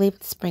believe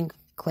it's spring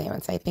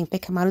clearance. I think they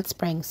come out at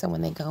spring, so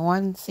when they go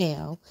on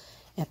sale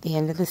at the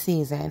end of the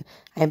season,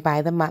 I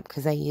buy them up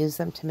because I use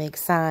them to make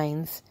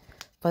signs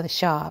for the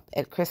shop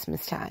at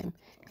Christmas time.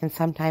 And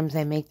sometimes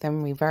I make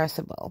them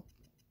reversible,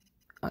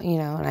 you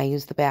know, and I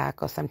use the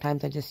back, or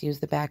sometimes I just use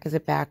the back as a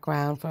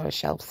background for a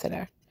shelf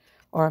sitter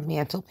or a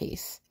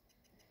mantelpiece.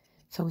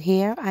 So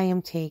here I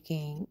am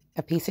taking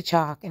a piece of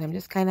chalk and I'm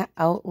just kind of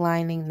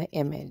outlining the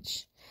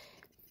image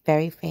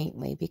very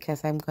faintly,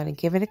 because I'm going to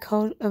give it a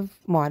coat of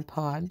Mod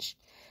Podge,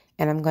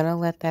 and I'm going to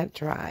let that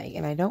dry.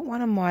 And I don't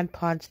want to Mod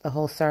Podge the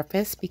whole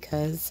surface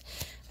because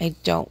I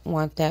don't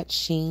want that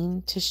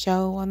sheen to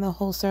show on the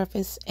whole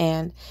surface.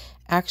 And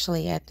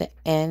actually at the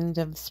end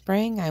of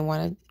spring, I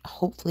want to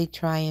hopefully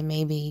try and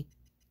maybe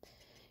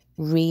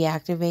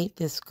reactivate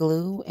this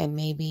glue and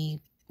maybe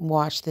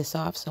wash this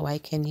off so I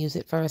can use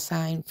it for a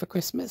sign for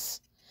Christmas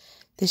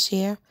this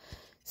year.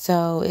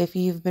 So if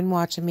you've been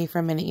watching me for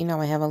a minute, you know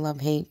I have a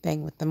love-hate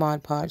thing with the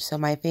Mod Podge. So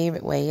my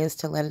favorite way is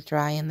to let it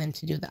dry and then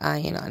to do the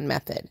iron-on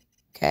method.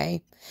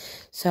 Okay,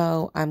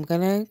 so I'm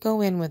going to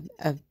go in with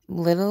a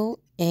little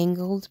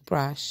angled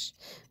brush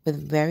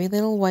with very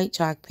little white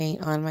chalk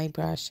paint on my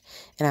brush.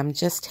 And I'm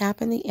just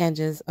tapping the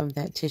edges of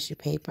that tissue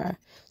paper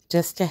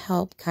just to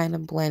help kind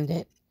of blend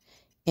it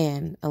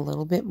in a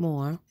little bit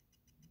more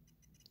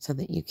so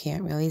that you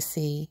can't really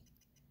see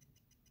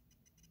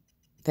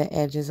the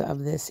edges of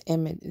this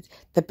image.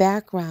 The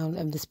background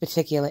of this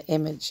particular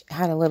image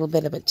had a little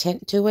bit of a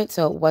tint to it,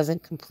 so it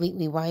wasn't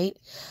completely white.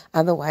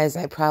 Otherwise,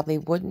 I probably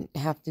wouldn't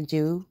have to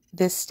do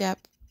this step.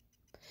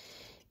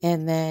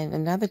 And then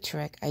another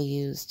trick I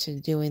use to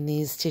doing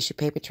these tissue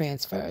paper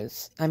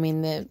transfers. I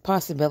mean, the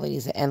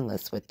possibilities are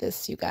endless with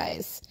this, you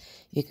guys.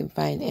 You can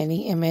find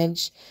any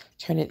image,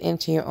 turn it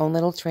into your own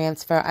little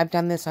transfer. I've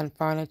done this on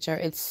furniture.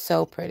 It's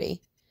so pretty.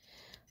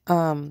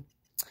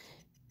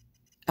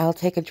 I'll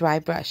take a dry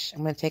brush.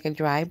 I'm going to take a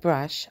dry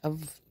brush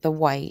of the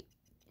white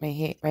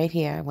right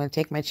here. I'm going to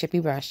take my chippy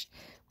brush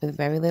with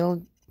very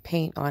little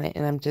paint on it,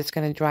 and I'm just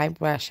going to dry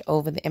brush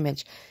over the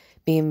image,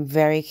 being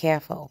very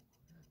careful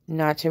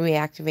not to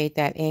reactivate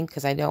that ink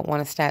because I don't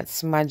want to start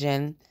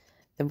smudging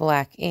the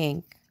black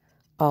ink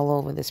all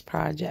over this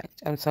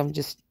project. And so I'm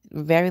just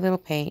very little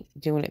paint,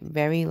 doing it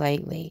very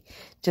lightly,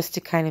 just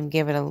to kind of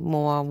give it a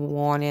more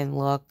worn-in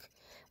look,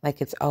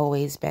 like it's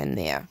always been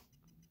there.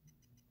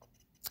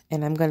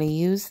 And I'm going to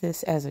use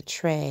this as a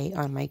tray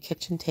on my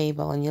kitchen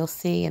table. And you'll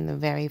see in the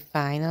very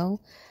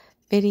final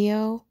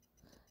video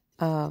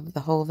of the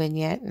whole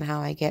vignette and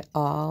how I get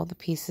all the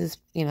pieces,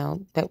 you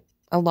know, that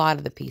a lot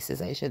of the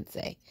pieces, I should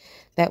say,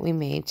 that we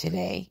made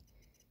today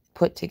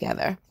put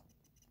together.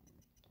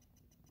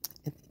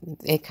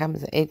 It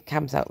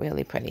comes out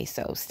really pretty.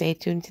 So stay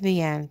tuned to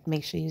the end.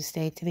 Make sure you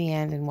stay to the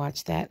end and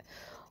watch that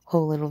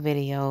whole little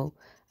video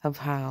of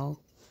how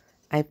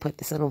I put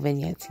this little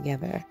vignette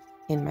together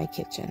in my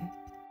kitchen.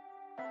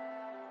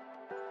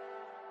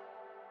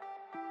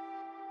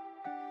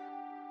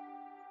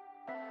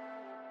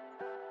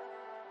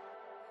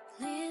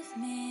 Leave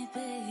me,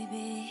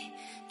 baby,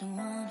 don't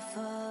wanna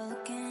fall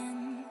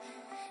again.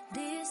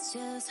 This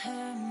just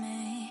hurt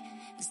me.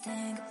 Just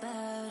think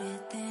about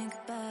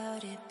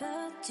it,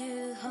 but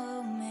you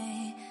hold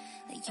me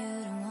like you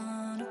don't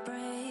wanna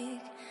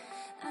break.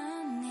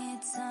 I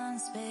need some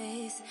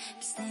space.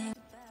 Just think.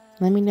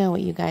 Let me know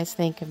what you guys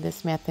think of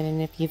this method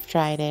and if you've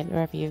tried it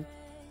or if you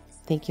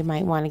think you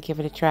might want to give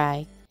it a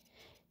try.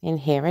 And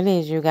here it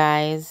is, you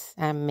guys.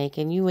 I'm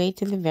making you wait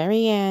to the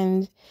very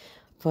end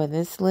for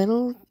this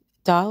little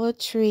Dollar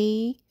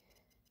Tree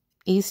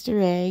Easter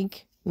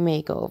egg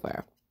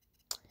makeover.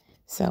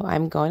 So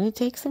I'm going to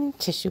take some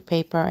tissue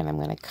paper and I'm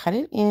going to cut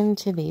it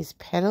into these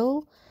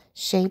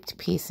petal-shaped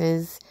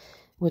pieces,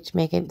 which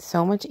make it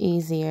so much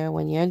easier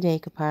when you're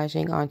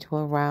decoupaging onto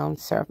a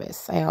round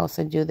surface. I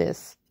also do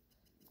this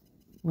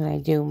when I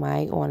do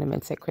my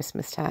ornaments at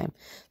Christmas time.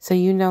 So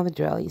you know the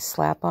drill. You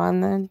slap on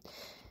the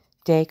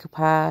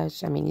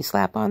decoupage. You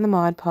slap on the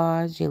Mod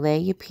Podge. You lay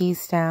your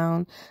piece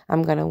down.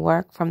 I'm going to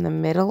work from the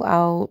middle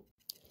out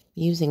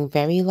using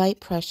very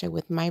light pressure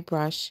with my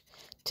brush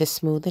to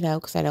smooth it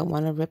out because I don't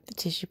want to rip the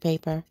tissue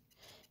paper.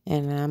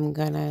 And I'm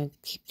going to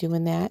keep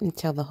doing that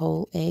until the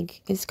whole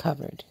egg is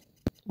covered.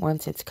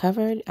 Once it's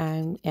covered,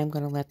 I'm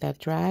going to let that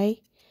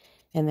dry.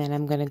 And then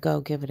I'm going to go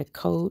give it a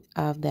coat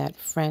of that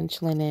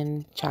French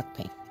linen chalk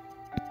paint.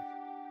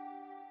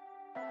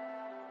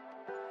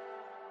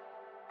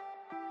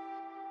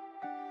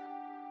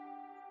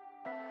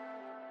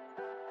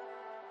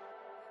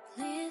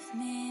 Leave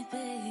me,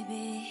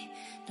 baby,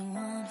 don't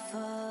wanna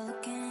fall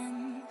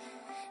again.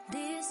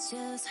 This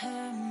just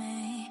hurt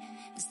me.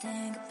 Just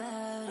think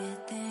about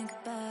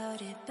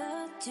it,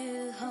 but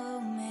you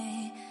hold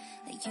me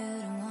like you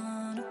don't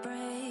wanna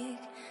break.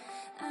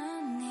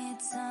 I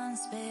need some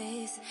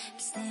space.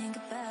 Just think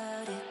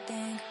about it,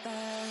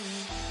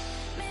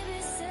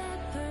 Maybe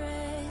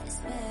separate is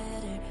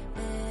better.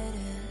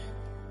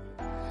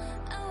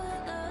 I will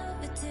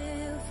love you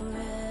till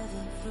forever.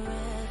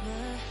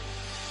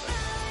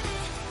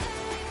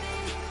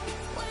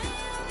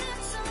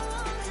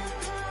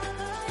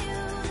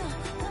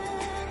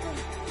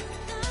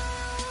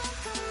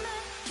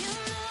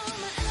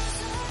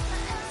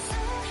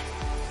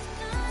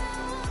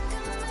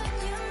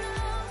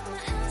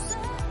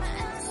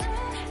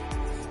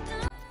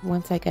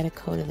 Once I got a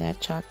coat of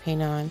that chalk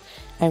paint on,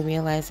 I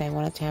realized I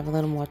wanted to have a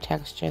little more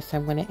texture, so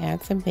I'm going to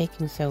add some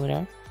baking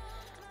soda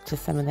to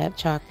some of that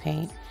chalk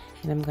paint,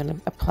 and I'm going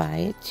to apply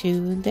it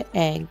to the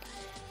egg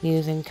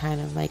using kind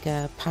of like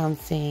a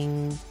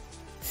pouncing,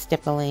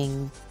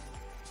 stippling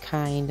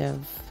kind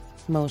of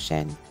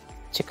motion.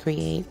 to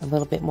create a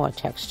little bit more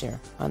texture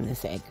on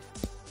this egg.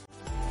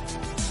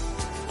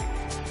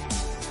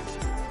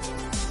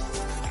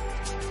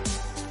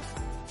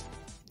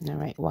 All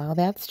right, while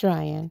that's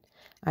drying,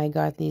 I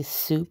got these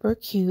super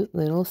cute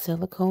little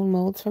silicone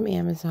molds from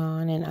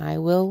Amazon, and I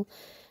will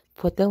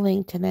put the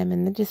link to them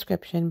in the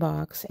description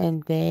box,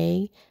 and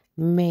they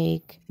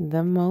make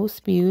the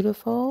most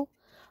beautiful,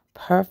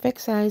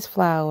 perfect size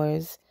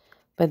flowers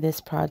for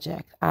this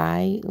project.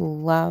 I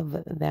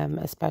love them,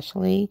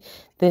 especially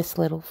this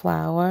little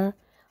flower.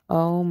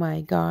 Oh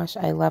my gosh,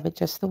 I love it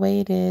just the way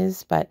it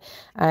is, but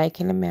I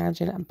can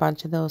imagine a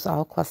bunch of those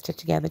all clustered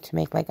together to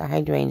make like a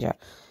hydrangea.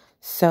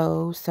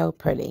 So, so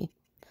pretty.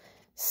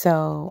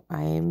 So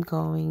I am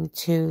going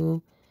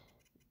to,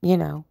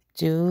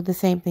 do the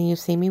same thing. You've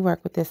seen me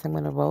work with this. I'm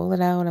going to roll it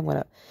out. I'm going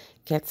to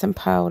get some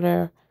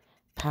powder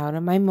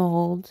my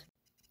mold,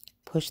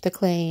 push the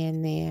clay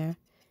in there,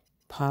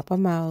 pop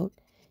them out,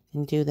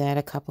 and do that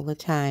a couple of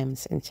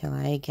times until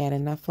I get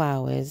enough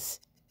flowers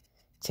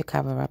to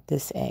cover up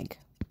this egg.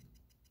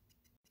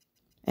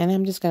 And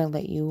I'm just going to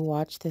let you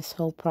watch this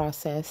whole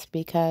process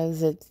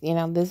because it's,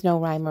 there's no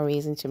rhyme or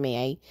reason to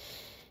me.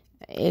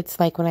 It's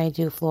like when I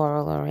do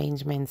floral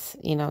arrangements,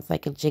 it's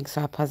like a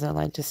jigsaw puzzle.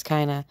 I just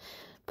kind of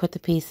put the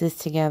pieces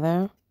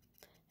together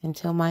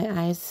until my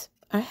eyes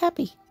are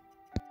happy.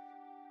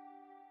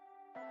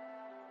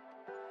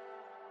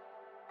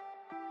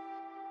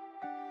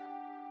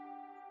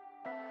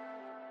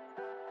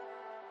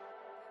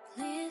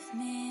 Leave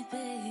me,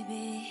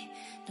 baby,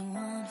 don't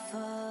wanna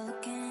fall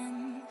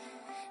again.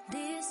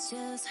 This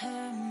just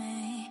hurt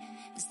me.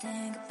 Just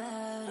think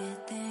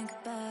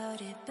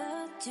about it,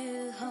 but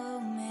you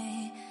hold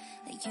me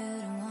like you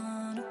don't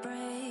wanna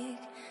break.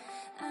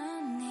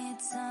 I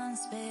need some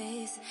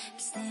space.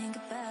 Just think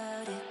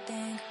about it,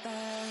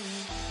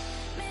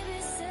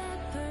 Maybe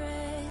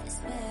separate is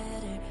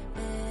better.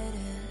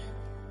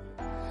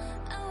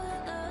 I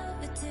will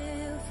love you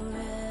till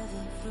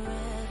forever.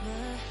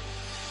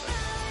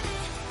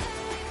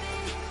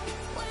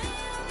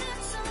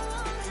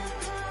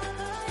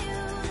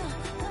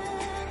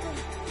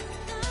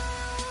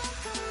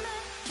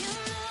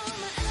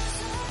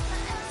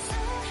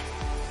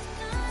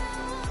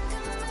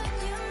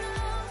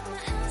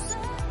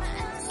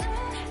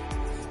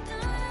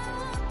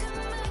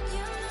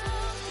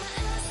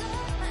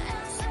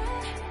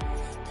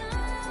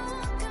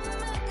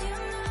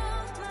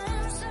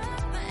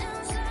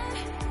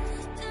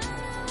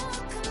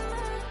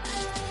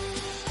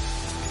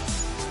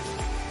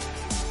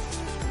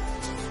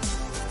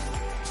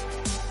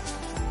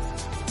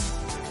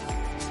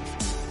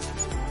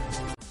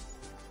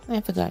 I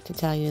forgot to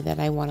tell you that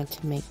I wanted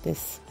to make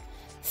this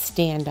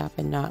stand up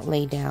and not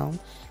lay down.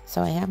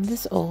 So I have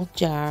this old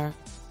jar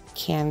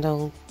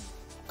candle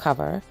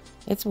cover.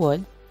 It's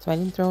wood, so I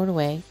didn't throw it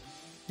away.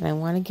 And I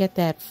want to get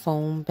that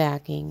foam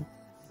backing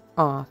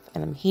off.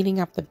 And I'm heating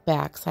up the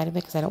back side of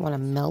it because I don't want to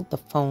melt the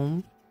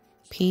foam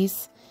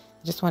piece.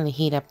 I just want to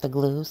heat up the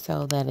glue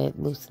so that it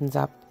loosens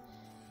up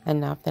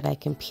enough that I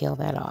can peel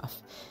that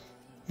off.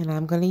 And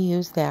I'm going to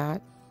use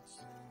that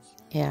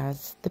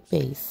as the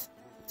base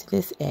to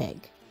this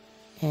egg.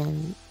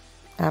 And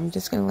I'm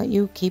just going to let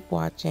you keep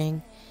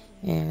watching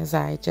as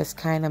I just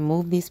kind of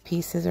move these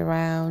pieces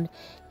around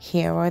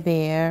here or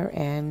there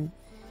and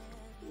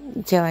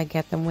until I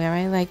get them where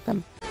I like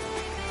them.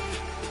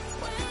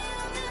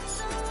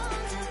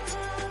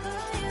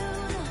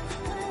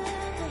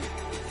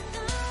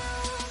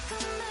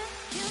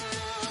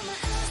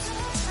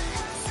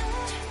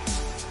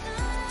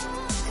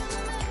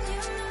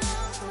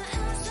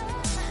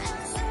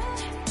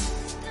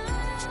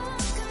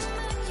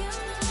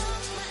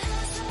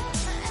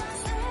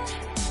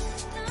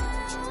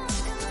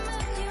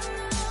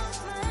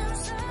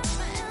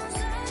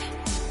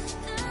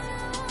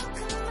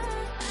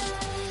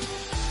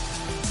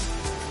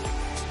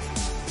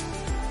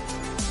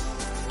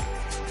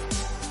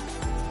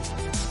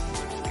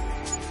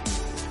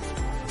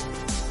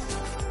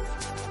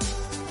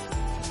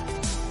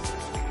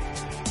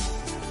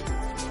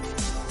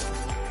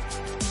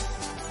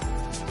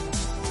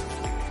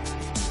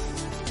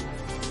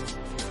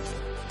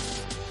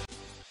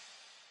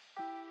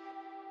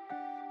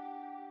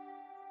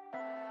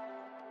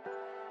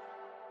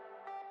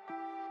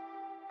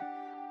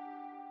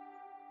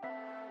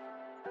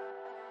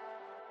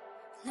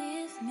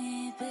 Leave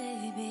me,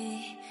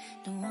 baby,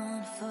 don't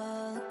wanna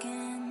fall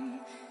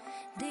again.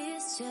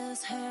 This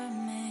just hurt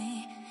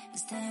me.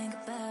 Just think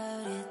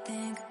about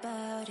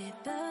it,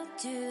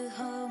 but you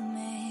hold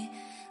me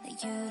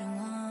like you don't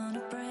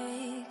wanna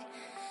break.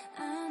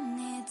 I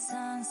need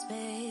some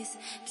space.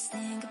 Just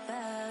think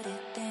about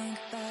it,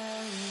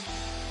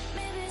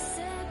 Maybe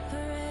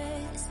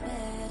separate is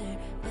better.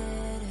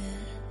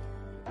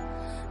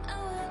 I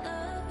will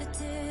love you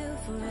till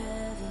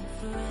forever.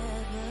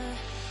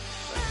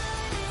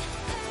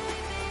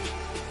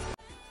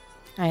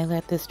 I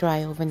let this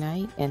dry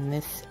overnight and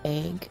this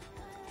egg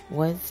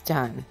was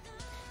done.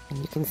 And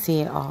you can see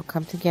it all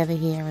come together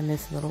here in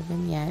this little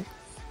vignette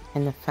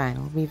and the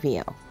final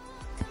reveal.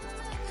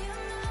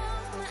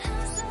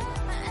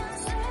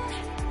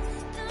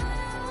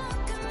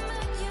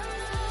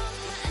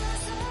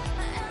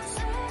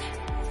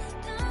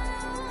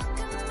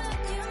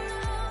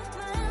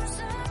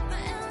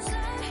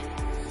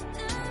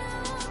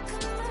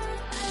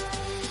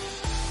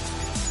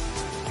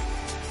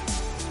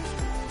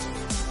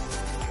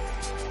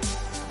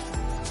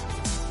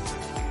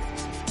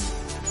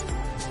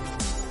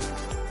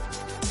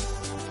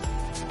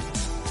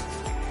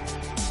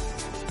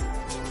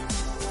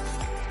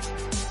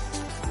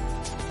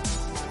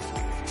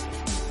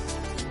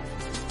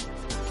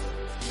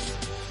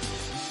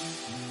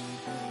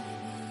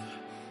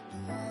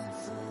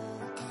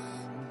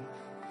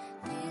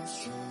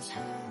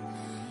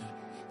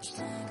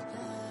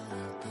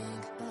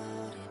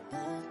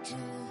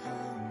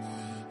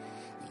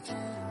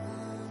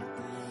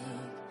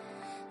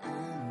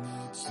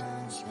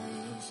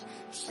 space.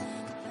 Just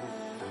think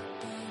about it,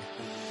 think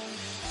about it.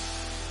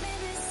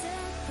 Maybe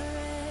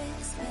separate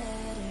is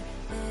better,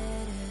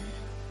 better.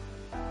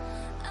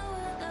 I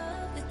will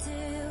love you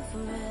till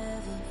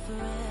forever,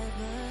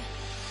 forever.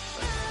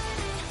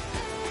 Ride it,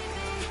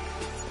 baby.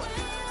 When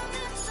you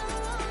need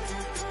someone to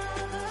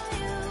cover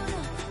you,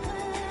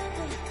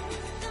 whenever.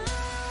 Now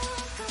I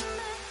won't come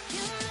back,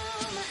 you know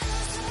my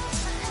answer,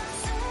 my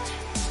answer.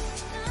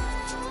 Now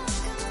I won't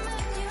come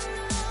back, you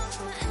know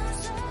my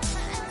answer,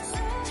 my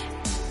answer.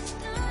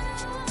 Now I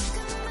won't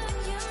come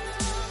back, you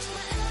know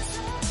my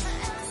answer, my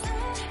answer.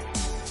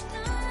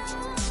 Now I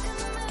won't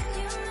come back,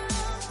 you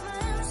know my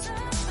answer,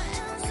 my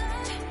answer.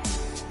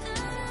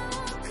 Now I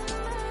won't come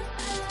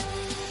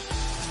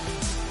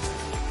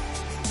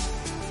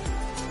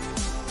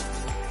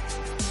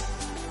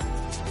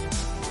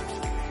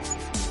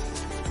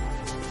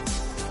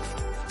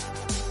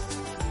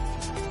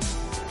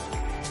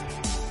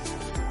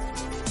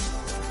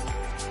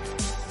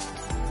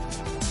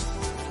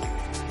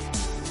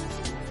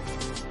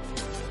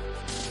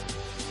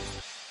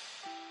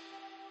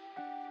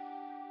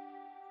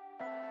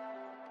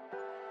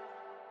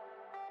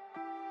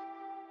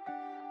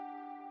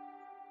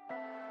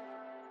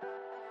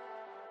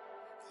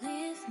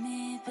Leave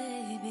me,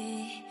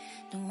 baby,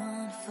 don't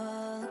wanna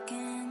fall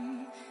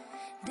again.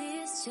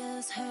 This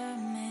just hurt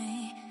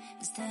me.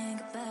 Just think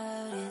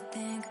about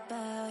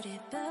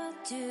it,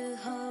 but you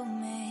hold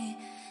me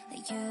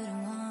like you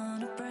don't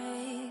wanna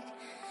break.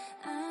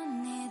 I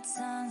need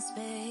some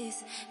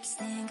space. Just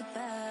think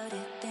about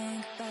it,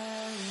 think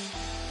about it.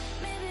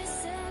 Maybe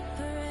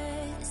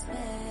separate is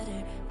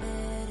better,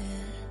 better.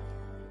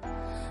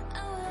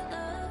 I will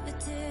love you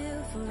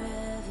till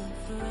forever,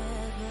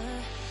 forever.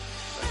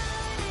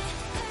 Ride it,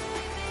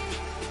 baby.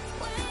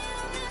 When you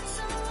need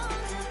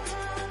someone to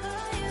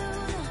cover you,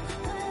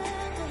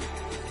 whenever.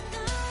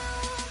 Now I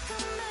won't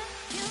come back,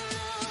 you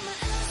know my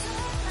answer,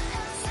 my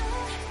answer.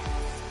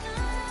 Now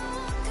I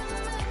won't come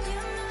back,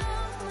 you know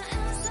my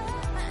answer,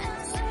 my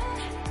answer.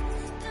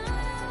 Now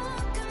I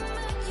won't come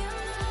back, you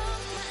know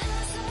my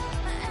answer,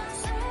 my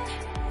answer.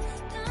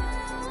 Now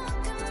I won't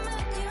come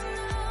back, you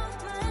know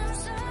my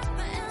answer,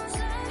 my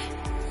answer.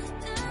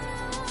 Now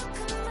I won't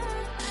come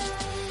back.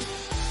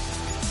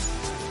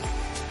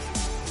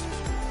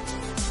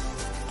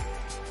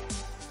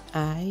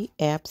 I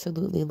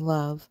absolutely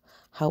love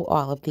how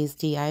all of these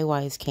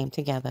DIYs came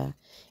together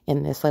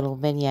in this little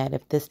vignette.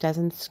 If this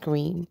doesn't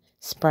scream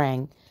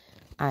spring,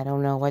 I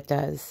don't know what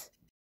does.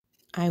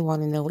 I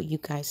want to know what you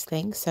guys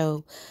think,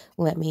 so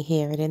let me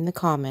hear it in the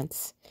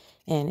comments.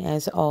 And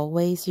as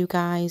always, you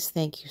guys,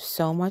 thank you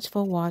so much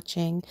for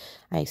watching.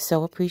 I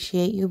so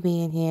appreciate you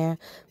being here.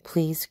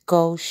 Please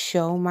go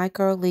show my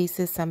girl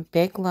Lisa some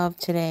big love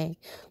today.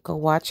 Go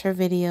watch her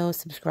videos,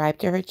 subscribe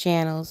to her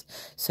channels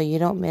so you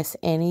don't miss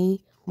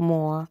any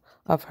more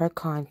of her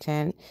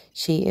content.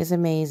 She is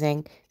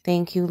amazing.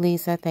 Thank you,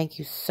 Lisa. Thank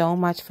you so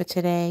much for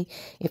today.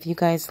 If you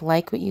guys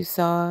like what you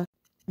saw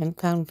and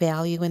found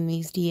value in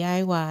these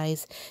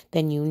DIYs,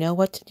 then you know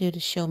what to do to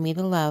show me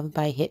the love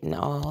by hitting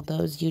all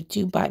those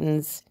YouTube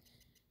buttons.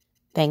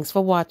 Thanks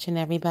for watching,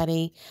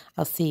 everybody.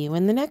 I'll see you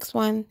in the next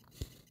one.